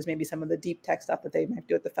endeavors versus maybe some of the deep tech stuff that they might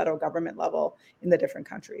do at the federal government level in the different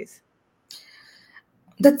countries.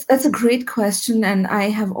 That's a great question, and I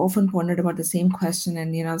have often wondered about the same question.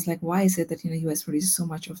 And I was like, why is it that US produces so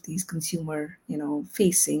much of these consumer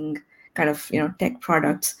facing kind of tech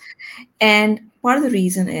products? And part of the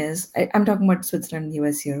reason is I'm talking about Switzerland and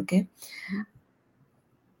US here, okay? Mm-hmm.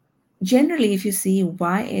 Generally, if you see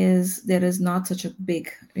why there is not such a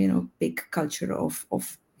big culture of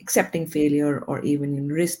accepting failure or even in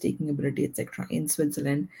risk taking ability, etc. in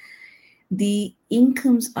Switzerland, the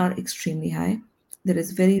incomes are extremely high. There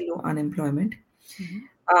is very low unemployment.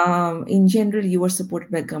 Mm-hmm. In general, you are supported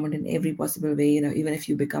by government in every possible way, even if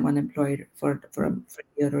you become unemployed for a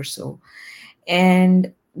year or so.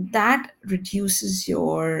 And that reduces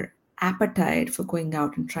your appetite for going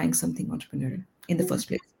out and trying something entrepreneurial in the first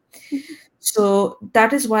place. Mm-hmm. So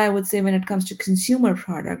that is why I would say when it comes to consumer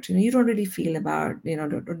product, you don't really feel about,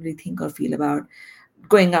 don't really think or feel about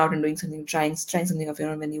going out and doing something, trying something of your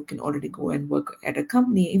own when you can already go and work at a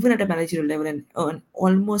company, even at a managerial level, and earn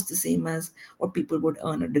almost the same as what people would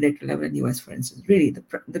earn at director level in US, for instance. Really,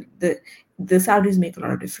 the salaries make a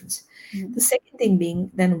lot of difference. Mm-hmm. The second thing being,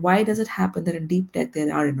 then why does it happen that in deep tech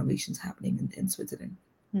there are innovations happening in Switzerland?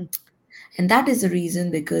 Mm-hmm. And that is the reason,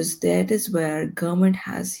 because that is where government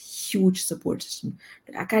has huge support system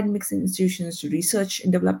to academics institutions, to research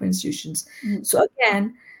and development institutions. Mm-hmm. So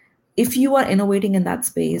again, if you are innovating in that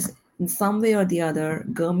space, in some way or the other,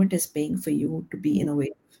 government is paying for you to be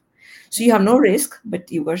innovative. So you have no risk, but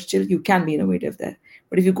you can be innovative there.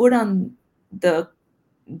 But if you go down the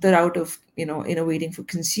route of innovating for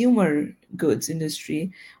consumer goods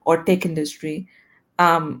industry or tech industry,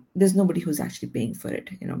 there's nobody who's actually paying for it,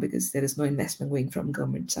 because there is no investment going from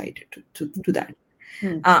government side to that.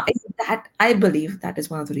 I believe that is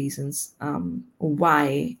one of the reasons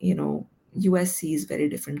why US sees very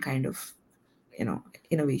different kind of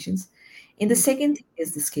innovations. And the second thing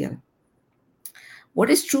is the scale. What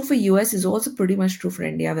is true for US is also pretty much true for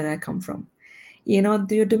India, where I come from.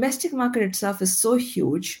 Your domestic market itself is so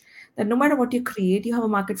huge that no matter what you create, you have a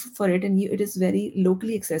market for it, and it is very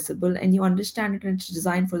locally accessible, and you understand it, and it's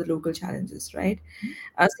designed for the local challenges, right?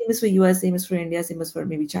 Same as for US, same as for India, same as for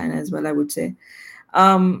maybe China as well, I would say,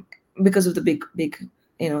 because of the big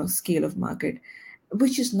scale of market,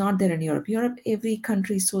 which is not there in Europe. Europe, every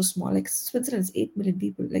country is so small. Like Switzerland is 8 million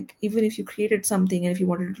people. Like even if you created something and if you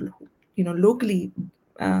wanted to, locally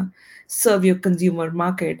serve your consumer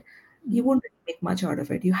market, you won't make much out of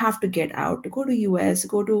it. You have to get out, to go to US,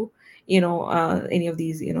 go to any of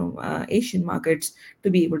these Asian markets to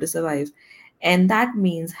be able to survive. And that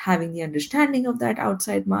means having the understanding of that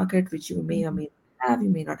outside market, which you may or may not have. You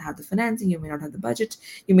may not have the financing, you may not have the budget,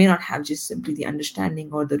 you may not have just simply the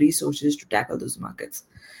understanding or the resources to tackle those markets.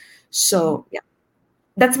 So yeah,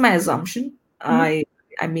 that's my assumption. I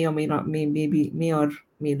may or may not may not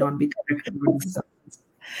be correct.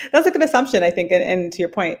 That's a good assumption, I think, and to your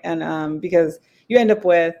point, and because you end up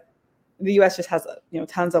with the U.S. just has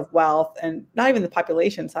tons of wealth, and not even the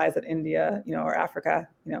population size that India, or Africa,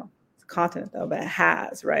 it's a continent though, but it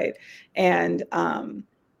has, right? And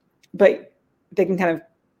but they can kind of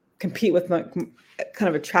compete with kind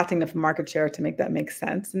of attracting enough market share to make that make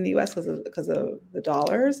sense in the U.S. because of the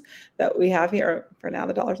dollars that we have here, or for now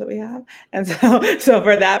the dollars that we have, and so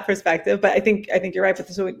for that perspective. But I think you're right. But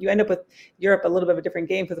so you end up with Europe a little bit of a different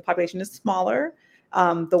game because the population is smaller,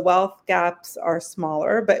 the wealth gaps are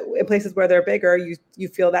smaller, but in places where they're bigger, you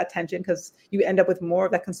feel that tension because you end up with more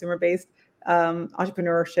of that consumer-based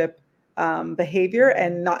entrepreneurship behavior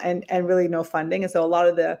and really no funding. And so a lot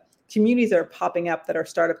of the communities that are popping up that are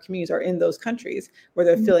startup communities are in those countries where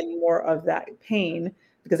they're feeling more of that pain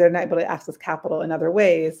because they're not able to access capital in other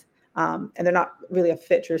ways. And they're not really a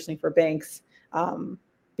fit traditionally for banks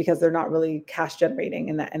because they're not really cash generating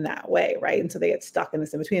in that way, right? And so they get stuck in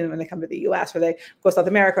this in between when they come to the US, or they go to South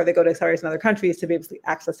America, or they go to accelerators in other countries to be able to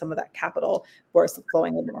access some of that capital where it's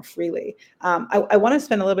flowing a little bit more freely. I want to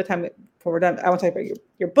spend a little bit of time before we're done. I want to talk about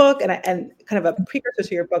your book and kind of a precursor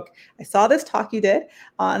to your book. I saw this talk you did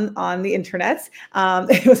on the internet.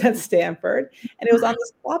 It was at Stanford, and it was on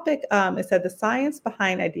this topic. It said the science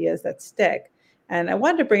behind ideas that stick. And I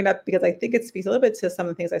wanted to bring it up because I think it speaks a little bit to some of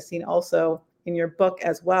the things I've seen also in your book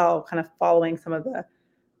as well, kind of following some of the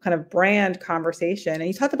kind of brand conversation. And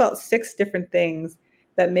you talked about 6 different things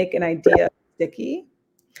that make an idea sticky.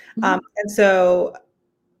 And so,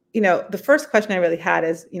 the first question I really had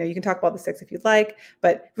is, you can talk about the 6 if you'd like,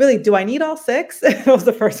 but really, do I need all 6? That was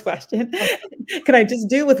the first question. Can I just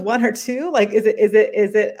do with 1 or 2? Like, is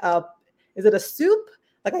it a soup?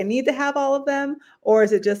 Like, I need to have all of them, or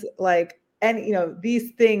is it just like, and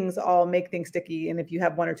these things all make things sticky, and if you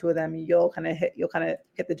have 1 or 2 of them, you'll kind of hit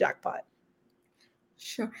the jackpot.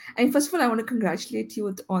 Sure. And first of all, I want to congratulate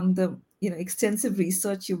you on the extensive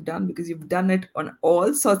research you've done, because you've done it on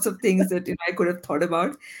all sorts of things that I could have thought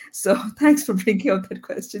about. So thanks for bringing up that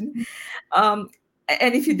question. And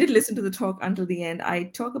if you did listen to the talk until the end, I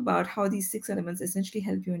talk about how these 6 elements essentially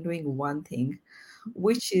help you in doing one thing,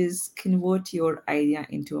 which is convert your idea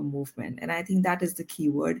into a movement. And I think that is the key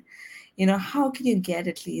word. How can you get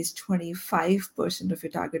at least 25% of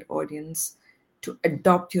your target audience to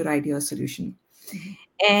adopt your idea or solution?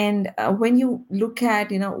 And when you look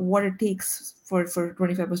at what it takes for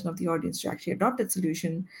 25% of the audience to actually adopt that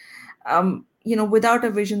solution, without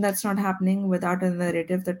a vision, that's not happening. Without a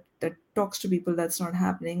narrative that talks to people, that's not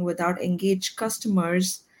happening. Without engaged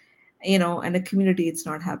customers, and a community, it's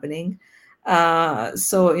not happening.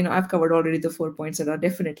 So I've covered already the 4 points that are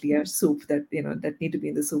definitely a soup that that need to be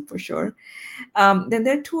in the soup for sure. Then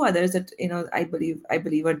there are 2 others that I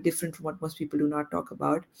believe are different from what most people do not talk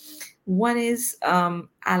about. One is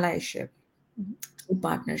allyship,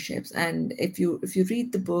 partnerships, and if you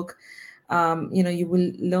read the book, you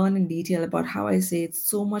will learn in detail about how I say it's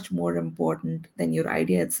so much more important than your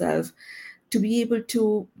idea itself to be able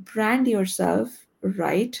to brand yourself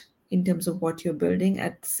right in terms of what you're building.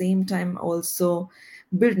 At the same time, also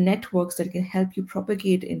build networks that can help you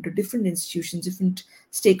propagate into different institutions, different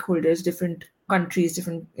stakeholders, different countries,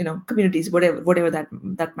 different communities, whatever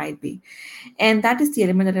that might be. And that is the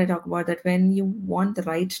element that I talk about, that when you want the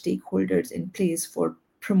right stakeholders in place for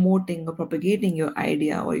promoting or propagating your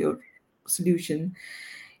idea or your solution,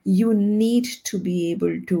 you need to be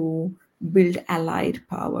able to build allied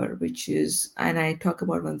power, which is, and I talk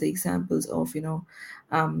about one of the examples of,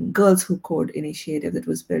 Girls Who Code initiative that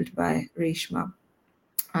was built by Reshma,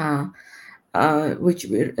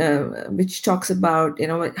 which talks about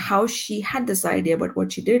how she had this idea, but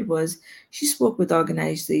what she did was she spoke with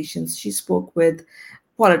organizations, she spoke with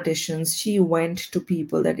politicians, she went to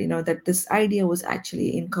people that that this idea was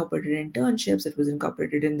actually incorporated in internships, it was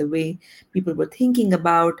incorporated in the way people were thinking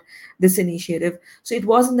about this initiative. So it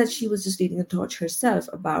wasn't that she was just leading the torch herself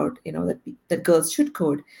about that girls should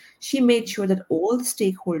code. She made sure that all the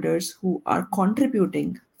stakeholders who are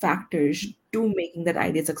contributing factors to making that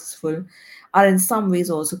idea successful are in some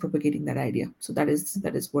ways also propagating that idea. So that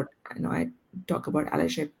is what I talk about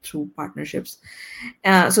allyship through partnerships.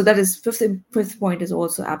 So that is fifth point is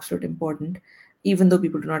also absolutely important, even though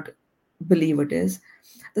people do not believe it is.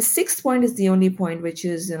 The 6th point is the only point, which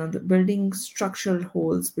is the building structural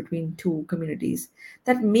holes between 2 communities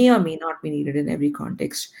that may or may not be needed in every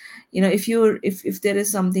context. If there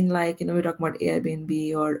is something like we're talking about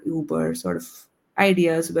Airbnb or Uber sort of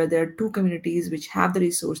ideas where there are 2 communities which have the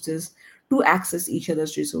resources to access each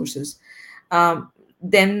other's resources,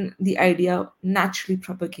 then the idea naturally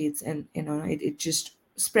propagates, and it just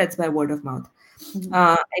spreads by word of mouth.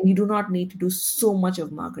 And you do not need to do so much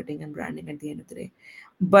of marketing and branding at the end of the day.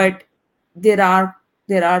 But there are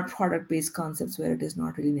product-based concepts where it is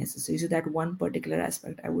not really necessary. So that one particular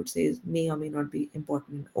aspect, I would say, may or may not be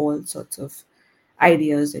important in all sorts of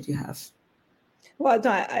ideas that you have. Well,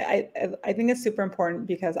 no, I think it's super important,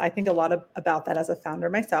 because I think a lot about that as a founder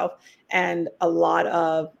myself, and a lot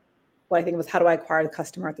of what I think was, how do I acquire the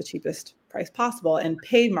customer at the cheapest price possible? And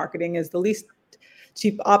paid marketing is the least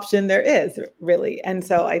cheap option there is, really. And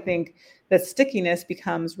so I think that stickiness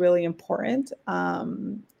becomes really important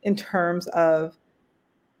in terms of,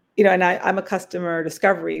 and I'm a customer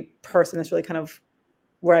discovery person. That's really kind of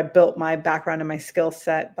where I built my background and my skill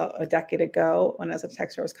set about a decade ago when I was at a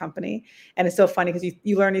tech service company. And it's so funny because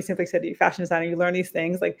you learn these things, like I said, you're a fashion designer, you learn these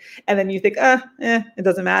things, like, and then you think, it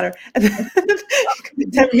doesn't matter. And then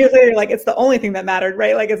 10 years later, you're like, it's the only thing that mattered,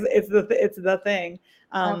 right? Like it's the thing.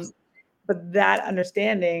 But that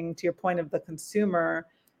understanding, to your point of the consumer,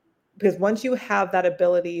 because once you have that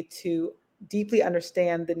ability to deeply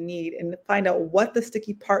understand the need and find out what the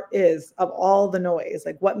sticky part is of all the noise,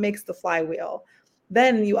 like what makes the flywheel,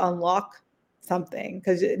 then you unlock something,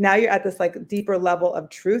 because now you're at this like deeper level of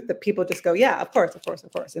truth that people just go, yeah, of course, of course,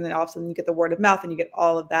 of course. And then all of a sudden you get the word of mouth and you get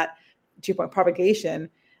all of that 2-point propagation,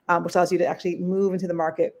 which allows you to actually move into the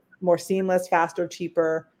market more seamless, faster,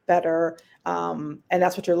 cheaper, better. And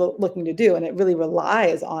that's what you're looking to do. And it really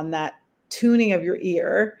relies on that tuning of your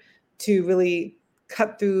ear to really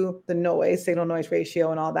cut through the noise, signal noise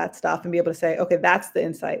ratio and all that stuff, and be able to say, okay, that's the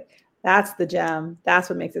insight. That's the gem. That's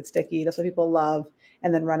what makes it sticky. That's what people love,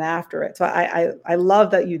 and then run after it. So I love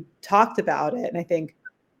that you talked about it. And I think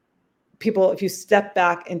people, if you step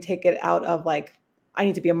back and take it out of like, I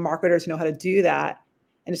need to be a marketer to know how to do that,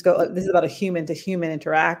 and just go, this is about a human to human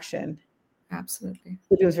interaction. Absolutely.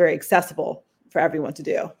 It was very accessible for everyone to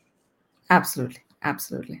do. Absolutely.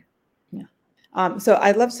 Absolutely. Yeah. So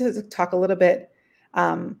I'd love to talk a little bit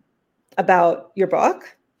about your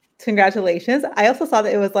book. Congratulations. I also saw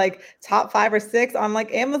that it was like top 5 or 6 on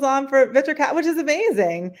like Amazon for venture cap, which is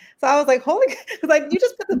amazing. So I was like, holy, because like you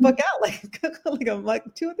just put the book out like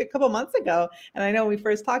a couple months ago. And I know when we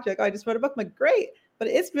first talked, you're like, oh, I just wrote a book. I'm like, great. But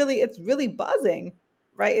it's really buzzing,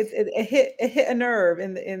 right? It hit a nerve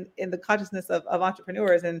in the consciousness of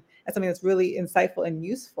entrepreneurs, and that's something that's really insightful and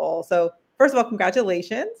useful. So first of all,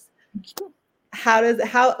 congratulations. How does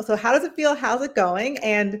it feel? How's it going?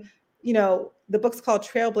 And the book's called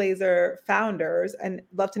Trailblazer Founders, and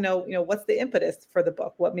love to know, what's the impetus for the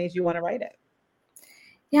book? What made you want to write it?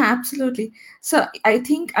 Yeah, absolutely. So I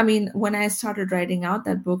think, when I started writing out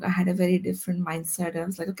that book, I had a very different mindset. I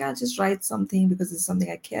was like, okay, I'll just write something because it's something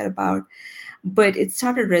I care about. But it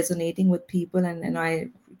started resonating with people, and I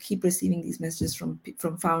keep receiving these messages from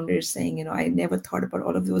founders saying, I never thought about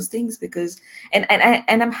all of those things, because and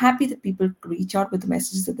I'm happy that people reach out with the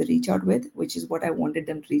messages that they reach out with, which is what I wanted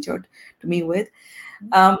them to reach out to me with.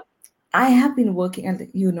 I have been working,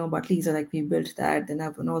 and about Lisa, like we built that. Then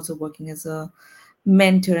I've been also working as a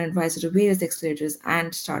mentor and advisor to various accelerators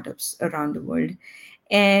and startups around the world.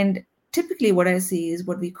 And typically what I see is,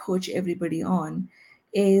 what we coach everybody on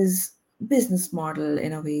is business model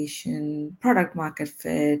innovation, product market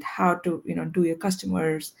fit, how to do your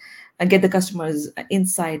customers and get the customers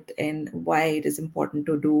insight, and why it is important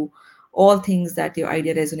to do all things that your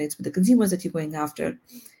idea resonates with the consumers that you're going after.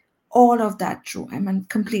 All of that true. I'm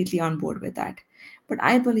completely on board with that. But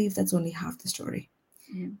I believe that's only half the story.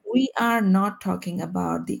 Mm-hmm. We are not talking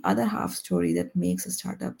about the other half story that makes a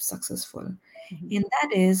startup successful. Mm-hmm. And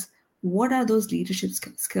that is, what are those leadership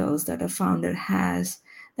skills that a founder has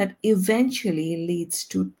that eventually leads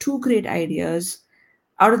to 2 great ideas.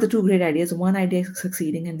 Out of the 2 great ideas, one idea is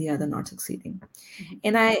succeeding and the other not succeeding. Mm-hmm.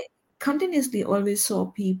 And I continuously always saw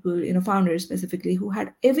people, founders specifically, who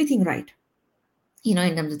had everything right. In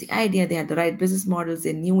terms of the idea, they had the right business models,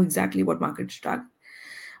 they knew exactly what market to target,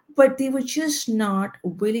 but they were just not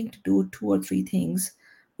willing to do 2 or 3 things,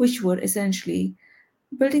 which were essentially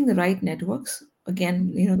building the right networks.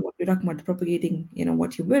 Again, what we're talking about, propagating,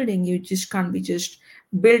 what you're building. You just can't be just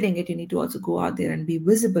building it. You need to also go out there and be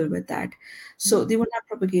visible with that. So they were not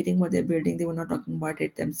propagating what they're building. They were not talking about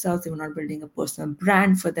it themselves. They were not building a personal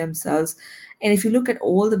brand for themselves. And if you look at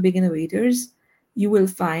all the big innovators, you will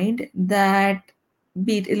find that,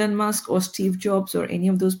 be it Elon Musk or Steve Jobs or any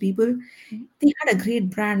of those people, they had a great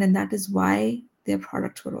brand, and that is why their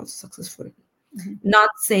products were also successful. Mm-hmm. Not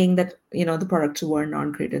saying that the products were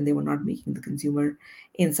not great and they were not making the consumer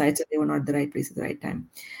insights, and they were not the right place at the right time.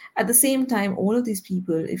 At the same time, all of these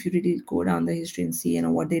people, if you really go down the history and see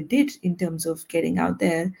what they did in terms of getting out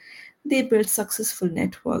there, they built successful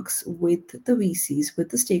networks with the VCs, with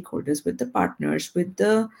the stakeholders, with the partners, with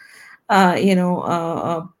the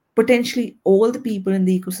potentially all the people in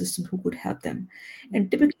the ecosystem who could help them. And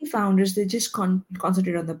typically founders, they just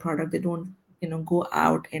concentrate on the product. They don't go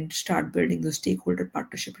out and start building those stakeholder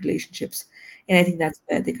partnership relationships. And I think that's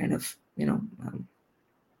where they kind of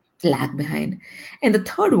lag behind. And the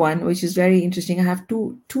third one, which is very interesting, I have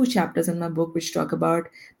two chapters in my book which talk about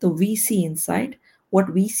the VC insight, what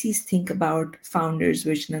VCs think about founders'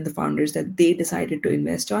 vision and the founders that they decided to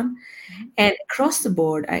invest on. And across the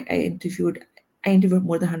board, I interviewed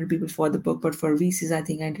more than 100 people for the book, but for VCs, I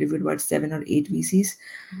think I interviewed about 7 or 8 VCs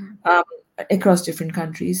across different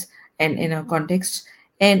countries and in a context.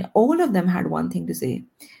 And all of them had one thing to say,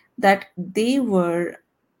 that they were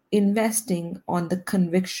investing on the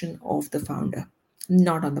conviction of the founder,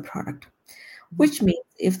 not on the product. Which means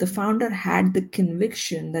if the founder had the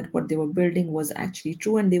conviction that what they were building was actually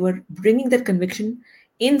true and they were bringing that conviction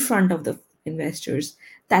in front of the investors,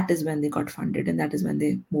 that is when they got funded, and that is when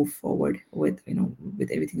they moved forward with, with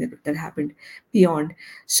everything that happened beyond.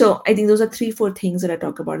 So I think those are 3-4 things that I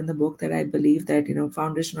talk about in the book that I believe that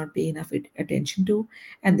founders should not pay enough attention to,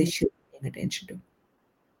 and they should be paying attention to.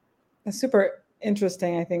 That's super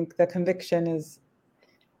interesting. I think the conviction is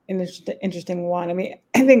an interesting one. I mean,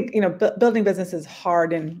 I think, building business is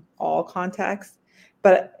hard in all contexts,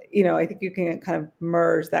 but, I think you can kind of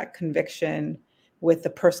merge that conviction with the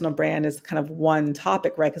personal brand as kind of one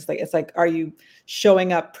topic, right? Because it's like, are you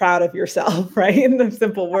showing up proud of yourself, right? In the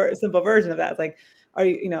simple version of that, it's like, are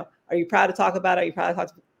you proud to talk about it? Are you proud to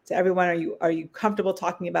talk to everyone? Are you comfortable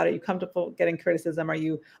talking about it? Are you comfortable getting criticism? Are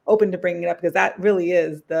you open to bringing it up? Because that really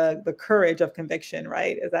is the courage of conviction,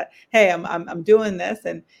 right? Is that, hey, I'm doing this,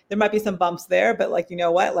 and there might be some bumps there, but like, you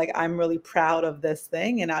know what, like, I'm really proud of this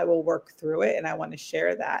thing and I will work through it and I want to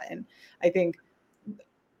share that. And I think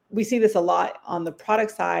we see this a lot on the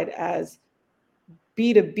product side as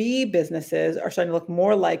B2B businesses are starting to look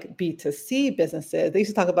more like B2C businesses. They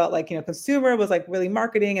used to talk about like, consumer was like really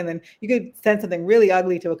marketing, and then you could send something really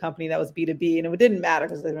ugly to a company that was B2B and it didn't matter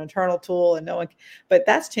because it's an internal tool and no one, but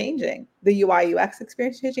that's changing. The UI UX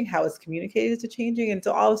experience is changing, how it's communicated is changing. And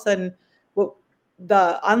so all of a sudden, what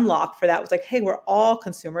the unlock for that was like, hey, we're all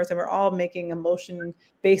consumers and we're all making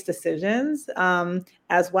emotion-based decisions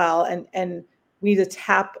as well. And we need to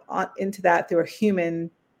tap into that through a human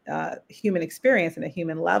experience and a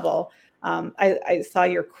human level. I saw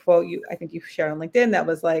your quote, I think you shared on LinkedIn, that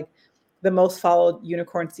was like, the most followed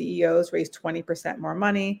unicorn CEOs raised 20% more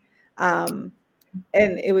money. And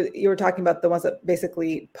you were talking about the ones that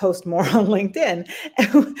basically post more on LinkedIn,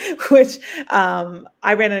 which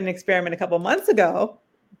I ran an experiment a couple of months ago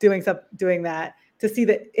doing that to see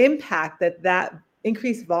the impact that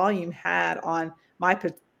increased volume had on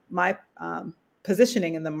my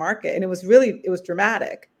positioning in the market. And it was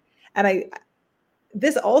dramatic. And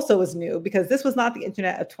this also was new because this was not the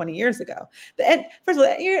internet of 20 years ago. First of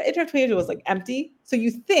all, the internet of 20 years ago was like empty. So you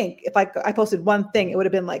think if I posted one thing, it would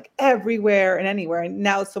have been like everywhere and anywhere. And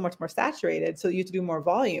now it's so much more saturated. So you have to do more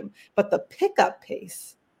volume. But the pickup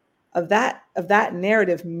pace of that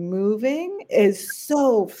narrative moving is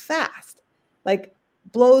so fast, like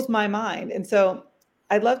blows my mind. And so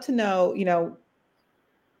I'd love to know,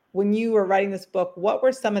 when you were writing this book, what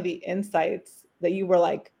were some of the insights that you were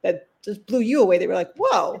like, that just blew you away? They were like,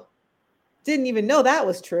 whoa, didn't even know that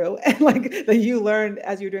was true. And like that you learned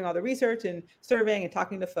as you were doing all the research and surveying and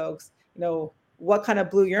talking to folks, what kind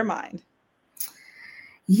of blew your mind?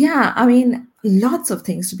 Yeah, I mean, lots of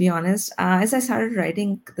things, to be honest. As I started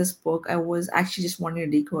writing this book, I was actually just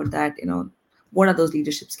wanting to decode that, what are those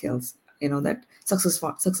leadership skills, that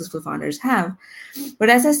successful founders have.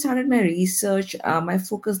 But as I started my research, my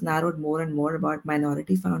focus narrowed more and more about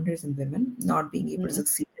minority founders and women not being able to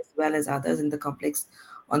succeed as well as others in the complex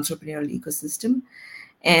entrepreneurial ecosystem,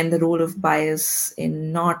 and the role of bias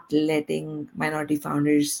in not letting minority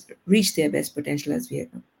founders reach their best potential, as we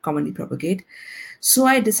commonly propagate. So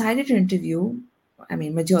I decided to interview,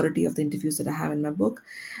 majority of the interviews that I have in my book,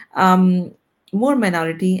 more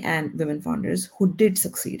minority and women founders who did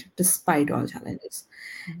succeed despite all challenges.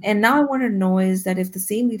 And now I want to know is that if the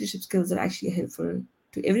same leadership skills are actually helpful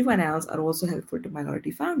to everyone else are also helpful to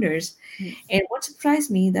minority founders. And what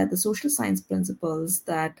surprised me that the social science principles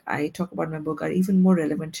that I talk about in my book are even more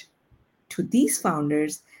relevant to these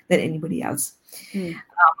founders than anybody else.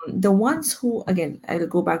 The ones who, again, I will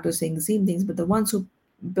go back to saying the same things, but the ones who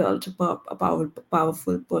built a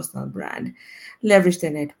powerful personal brand, leveraged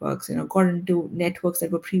their networks, got into networks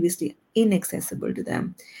that were previously inaccessible to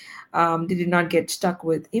them. They did not get stuck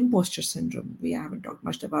with imposter syndrome. We haven't talked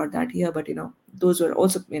much about that here, but those were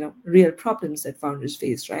also real problems that founders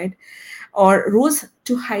faced, right? Or rose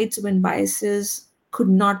to heights when biases could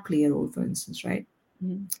not play a role, for instance, right?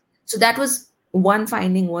 So that was one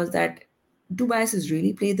finding, was that do biases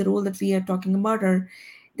really play the role that we are talking about, or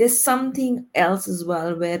there's something else as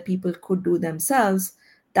well where people could do themselves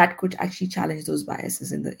that could actually challenge those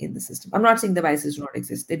biases in the system. I'm not saying the biases do not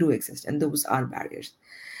exist; they do exist, and those are barriers.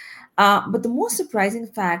 But the most surprising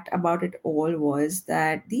fact about it all was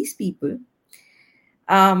that these people,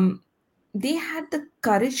 they had the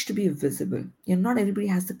courage to be visible. Not everybody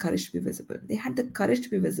has the courage to be visible. They had the courage to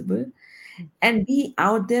be visible and be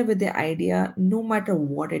out there with their idea, no matter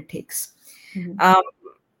what it takes.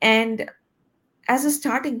 And as a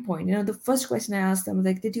starting point, the first question I asked them was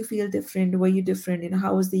like, did you feel different? Were you different?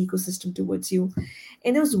 How was the ecosystem towards you?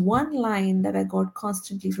 And there was one line that I got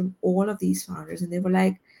constantly from all of these founders, and they were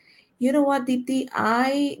like, you know what, Deepti,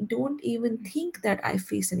 I don't even think that I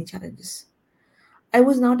faced any challenges. I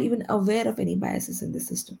was not even aware of any biases in the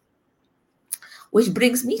system, which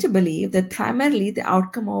brings me to believe that primarily the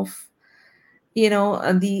outcome of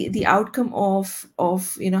the outcome of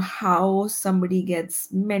how somebody gets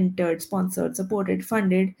mentored, sponsored, supported,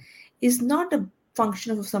 funded is not a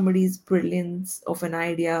function of somebody's brilliance of an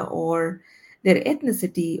idea or their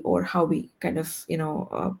ethnicity or how we kind of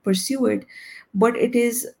pursue it, but it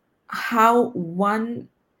is how one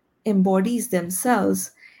embodies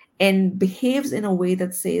themselves and behaves in a way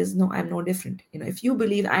that says, no, I'm no different. If you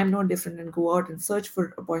believe I'm no different and go out and search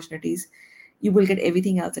for opportunities, you will get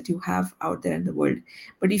everything else that you have out there in the world.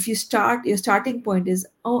 But if your starting point is,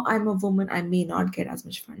 oh, I'm a woman, I may not get as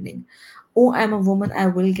much funding. Oh, I'm a woman, I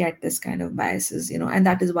will get this kind of biases, and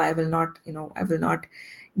that is why I will not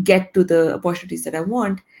get to the opportunities that I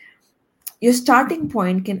want. Your starting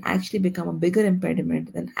point can actually become a bigger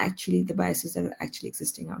impediment than actually the biases that are actually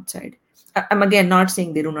existing outside. I'm again not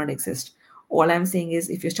saying they do not exist. All I'm saying is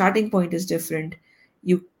if your starting point is different,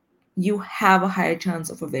 you you have a higher chance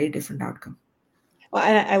of a very different outcome. Well,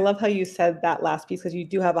 and I love how you said that last piece, because you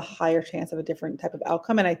do have a higher chance of a different type of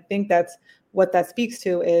outcome. And I think that's what that speaks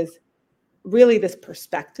to is really this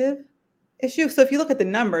perspective issue. So if you look at the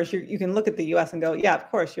numbers, you can look at the US and go, yeah, of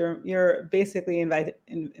course, you're basically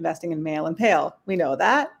investing in male and pale. We know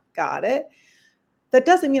that. Got it. That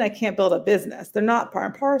doesn't mean I can't build a business. They're not part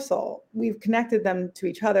and parcel. We've connected them to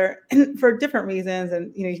each other for different reasons.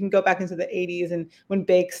 And you can go back into the 80s and when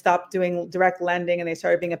Bake stopped doing direct lending and they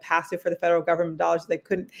started being a passive for the federal government dollars, they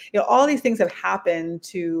couldn't, all these things have happened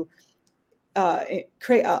to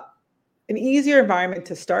create an easier environment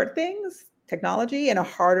to start things, technology, and a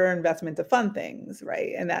harder investment to fund things,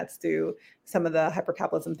 right? And that's through some of the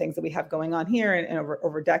hypercapitalism things that we have going on here and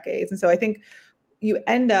over decades. And so I think you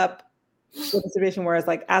end up with a situation where,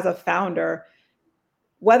 like, as a founder,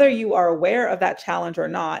 whether you are aware of that challenge or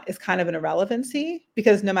not is kind of an irrelevancy,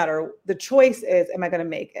 because no matter, the choice is, am I going to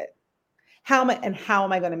make it? How am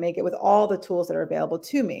I going to make it with all the tools that are available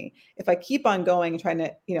to me? If I keep on going and trying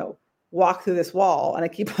to, walk through this wall and I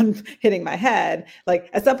keep on hitting my head, like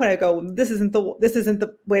at some point I go, this isn't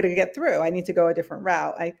the way to get through. I need to go a different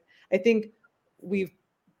route. I think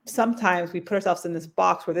sometimes we put ourselves in this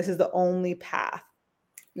box where this is the only path.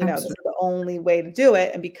 This is the only way to do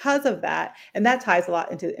it. And because of that, and that ties a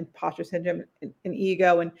lot into imposter syndrome and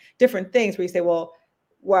ego and different things where you say, well,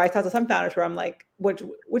 where I talk to some founders where I'm like, which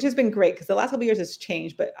has been great because the last couple of years has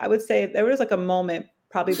changed. But I would say there was like a moment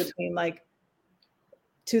probably between like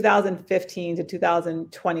 2015 to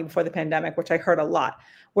 2020 before the pandemic, which I heard a lot,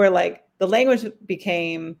 where like the language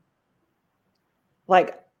became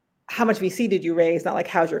like, how much VC did you raise? Not like,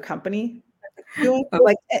 how's your company doing?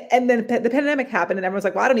 Like, and then the pandemic happened and everyone's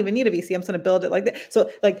like, well, I don't even need a VC. I'm just going to build it like that. So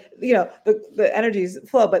like, the energies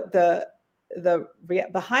flow, but the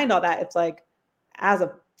behind all that, it's like, as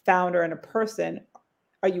a founder and a person,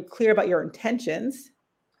 are you clear about your intentions?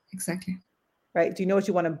 Exactly. Right? Do you know what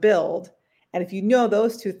you want to build? And if you know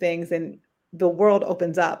those two things, then the world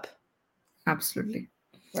opens up. Absolutely.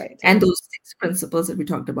 Right. And those 6 principles that we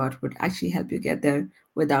talked about would actually help you get there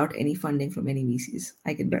without any funding from any VCs.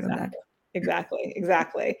 I can bet on that.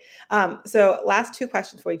 Exactly. So last 2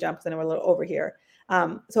 questions before we jump, because I know we're a little over here.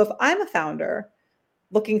 So if I'm a founder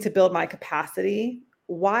looking to build my capacity,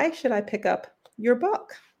 why should I pick up your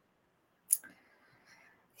book?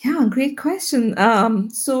 Yeah, great question.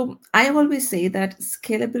 So I always say that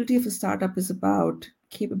scalability of a startup is about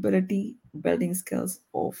capability building skills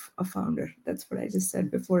of a founder. That's what I just said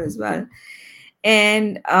before as well.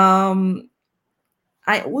 And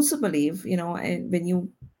I also believe,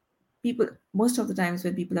 when people, most of the times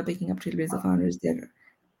when people are picking up trailblazers as founders, they're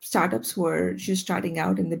startups who are just starting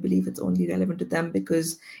out and they believe it's only relevant to them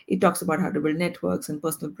because it talks about how to build networks and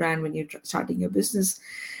personal brand when you're starting your business.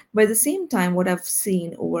 But at the same time, what I've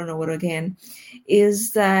seen over and over again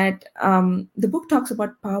is that the book talks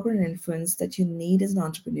about power and influence that you need as an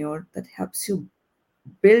entrepreneur that helps you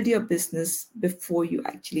build your business before you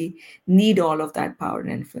actually need all of that power and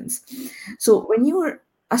influence. So when you're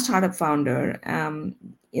a startup founder,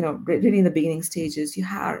 really in the beginning stages,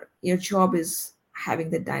 your job is having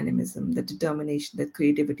the dynamism, the determination, the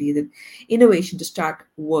creativity, the innovation to start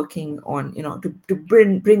working on, to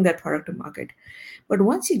bring that product to market. But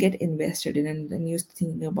once you get invested in and you're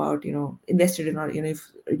thinking about, invested in, or,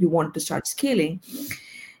 if you want to start scaling,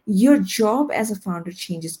 your job as a founder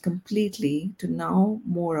changes completely to now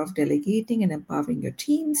more of delegating and empowering your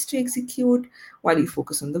teams to execute while you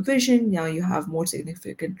focus on the vision. Now you have more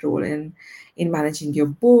significant role in managing your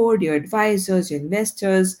board, your advisors, your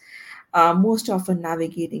investors, most often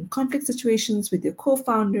navigating conflict situations with your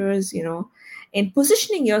co-founders, and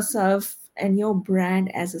positioning yourself and your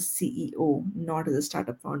brand as a CEO, not as a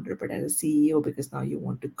startup founder, but as a CEO, because now you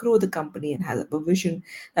want to grow the company and have a vision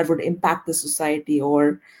that would impact the society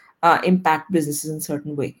or impact businesses in a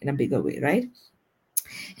certain way, in a bigger way, right?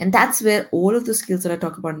 And that's where all of the skills that I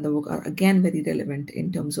talk about in the book are again very relevant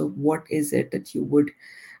in terms of what is it that you would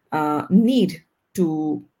need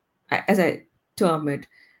to, as I term it,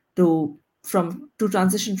 to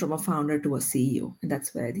transition from a founder to a CEO. And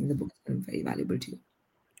that's where I think the book is very valuable to you.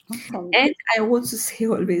 Awesome. And I also say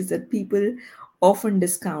always that people often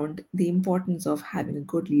discount the importance of having a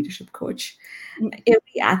good leadership coach.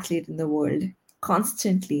 Every athlete in the world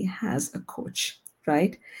constantly has a coach,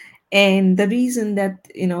 right? And the reason that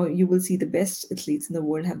you will see the best athletes in the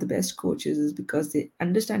world have the best coaches is because they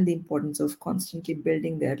understand the importance of constantly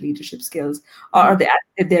building their leadership skills or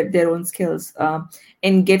their own skills,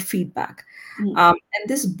 and get feedback. Mhm. And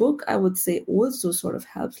this book, I would say, also sort of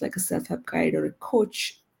helps like a self-help guide or a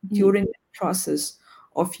coach Mhm. during the process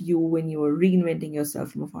of you when you are reinventing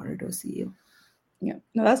yourself from a founder to a CEO. Yeah,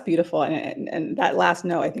 no, that's beautiful. And that last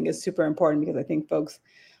note I think is super important because I think folks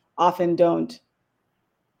often don't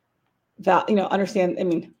understand. I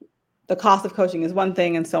mean, the cost of coaching is one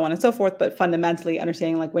thing and so on and so forth, but fundamentally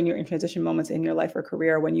understanding like when you're in transition moments in your life or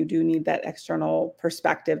career, when you do need that external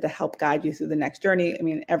perspective to help guide you through the next journey. I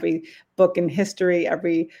mean, every book in history,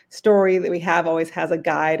 every story that we have always has a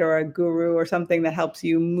guide or a guru or something that helps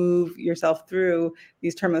you move yourself through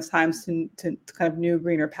these tumultuous times to kind of new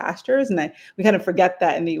greener pastures. And we kind of forget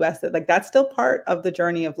that in the US, that like that's still part of the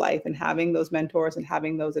journey of life, and having those mentors and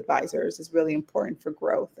having those advisors is really important for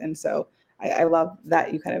growth. And so I love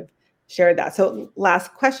that you kind of shared that. So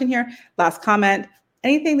last question here, last comment.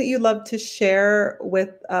 Anything that you'd love to share with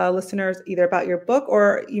listeners, either about your book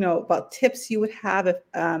or about tips you would have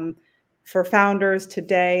for founders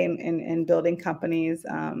today in building companies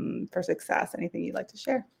for success? Anything you'd like to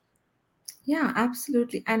share? Yeah,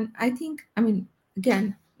 absolutely. And I think, I mean,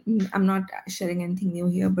 again, I'm not sharing anything new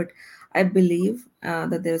here, but I believe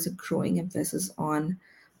that there's a growing emphasis on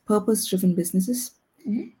purpose driven businesses.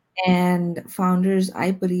 Mhm. And founders,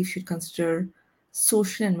 I believe, should consider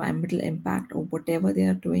social and environmental impact of whatever they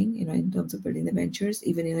are doing, in terms of building the ventures.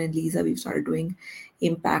 Even in Lisa, we've started doing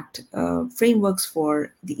impact frameworks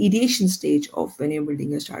for the ideation stage of when you're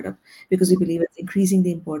building your startup, because we believe it's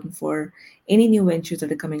increasingly important for any new ventures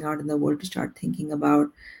that are coming out in the world to start thinking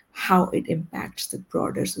about how it impacts the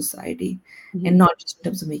broader society and Mhm. not just in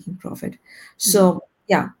terms of making profit. Mhm. So,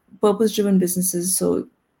 yeah, purpose driven businesses. So,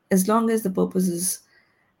 as long as the purpose is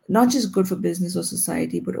not just good for business or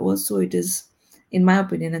society, but also it is, in my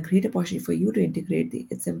opinion, a great opportunity for you to integrate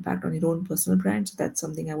its impact on your own personal brand. So that's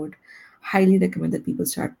something I would highly recommend that people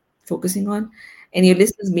start focusing on. And your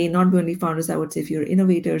listeners may not be only founders. I would say if you're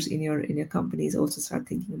innovators in your companies, also start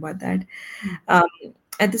thinking about that. Um,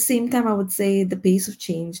 at the same time, I would say the pace of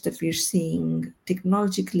change that we're seeing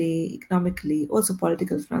technologically, economically, also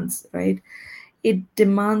political fronts, right? It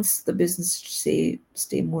demands the business to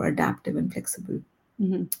stay more adaptive and flexible.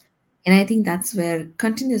 Mhm. And I think that's where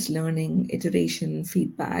continuous learning, iteration,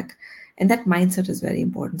 feedback, and that mindset is very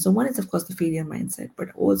important. So, one is, of course, the failure mindset, but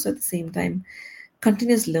also at the same time,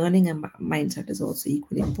 continuous learning and mindset is also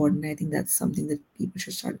equally important. I think that's something that people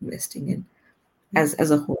should start investing in as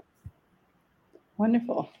a whole.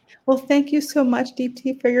 Wonderful. Well, thank you so much,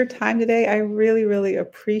 Deepti, for your time today. I really, really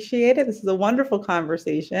appreciate it. This is a wonderful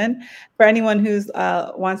conversation. For anyone who's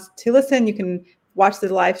wants to listen, you can watch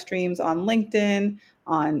the live streams on LinkedIn,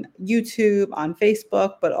 on YouTube, on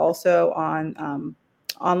Facebook, but also on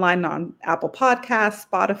online on Apple Podcasts,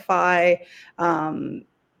 Spotify, um,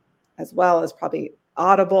 as well as probably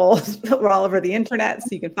Audible. We're all over the internet, so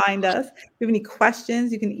you can find us. If you have any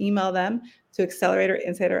questions, you can email them to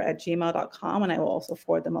acceleratorinsider@gmail.com, and I will also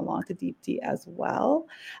forward them along to Deepti as well.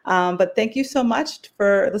 But thank you so much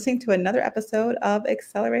for listening to another episode of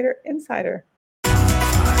Accelerator Insider.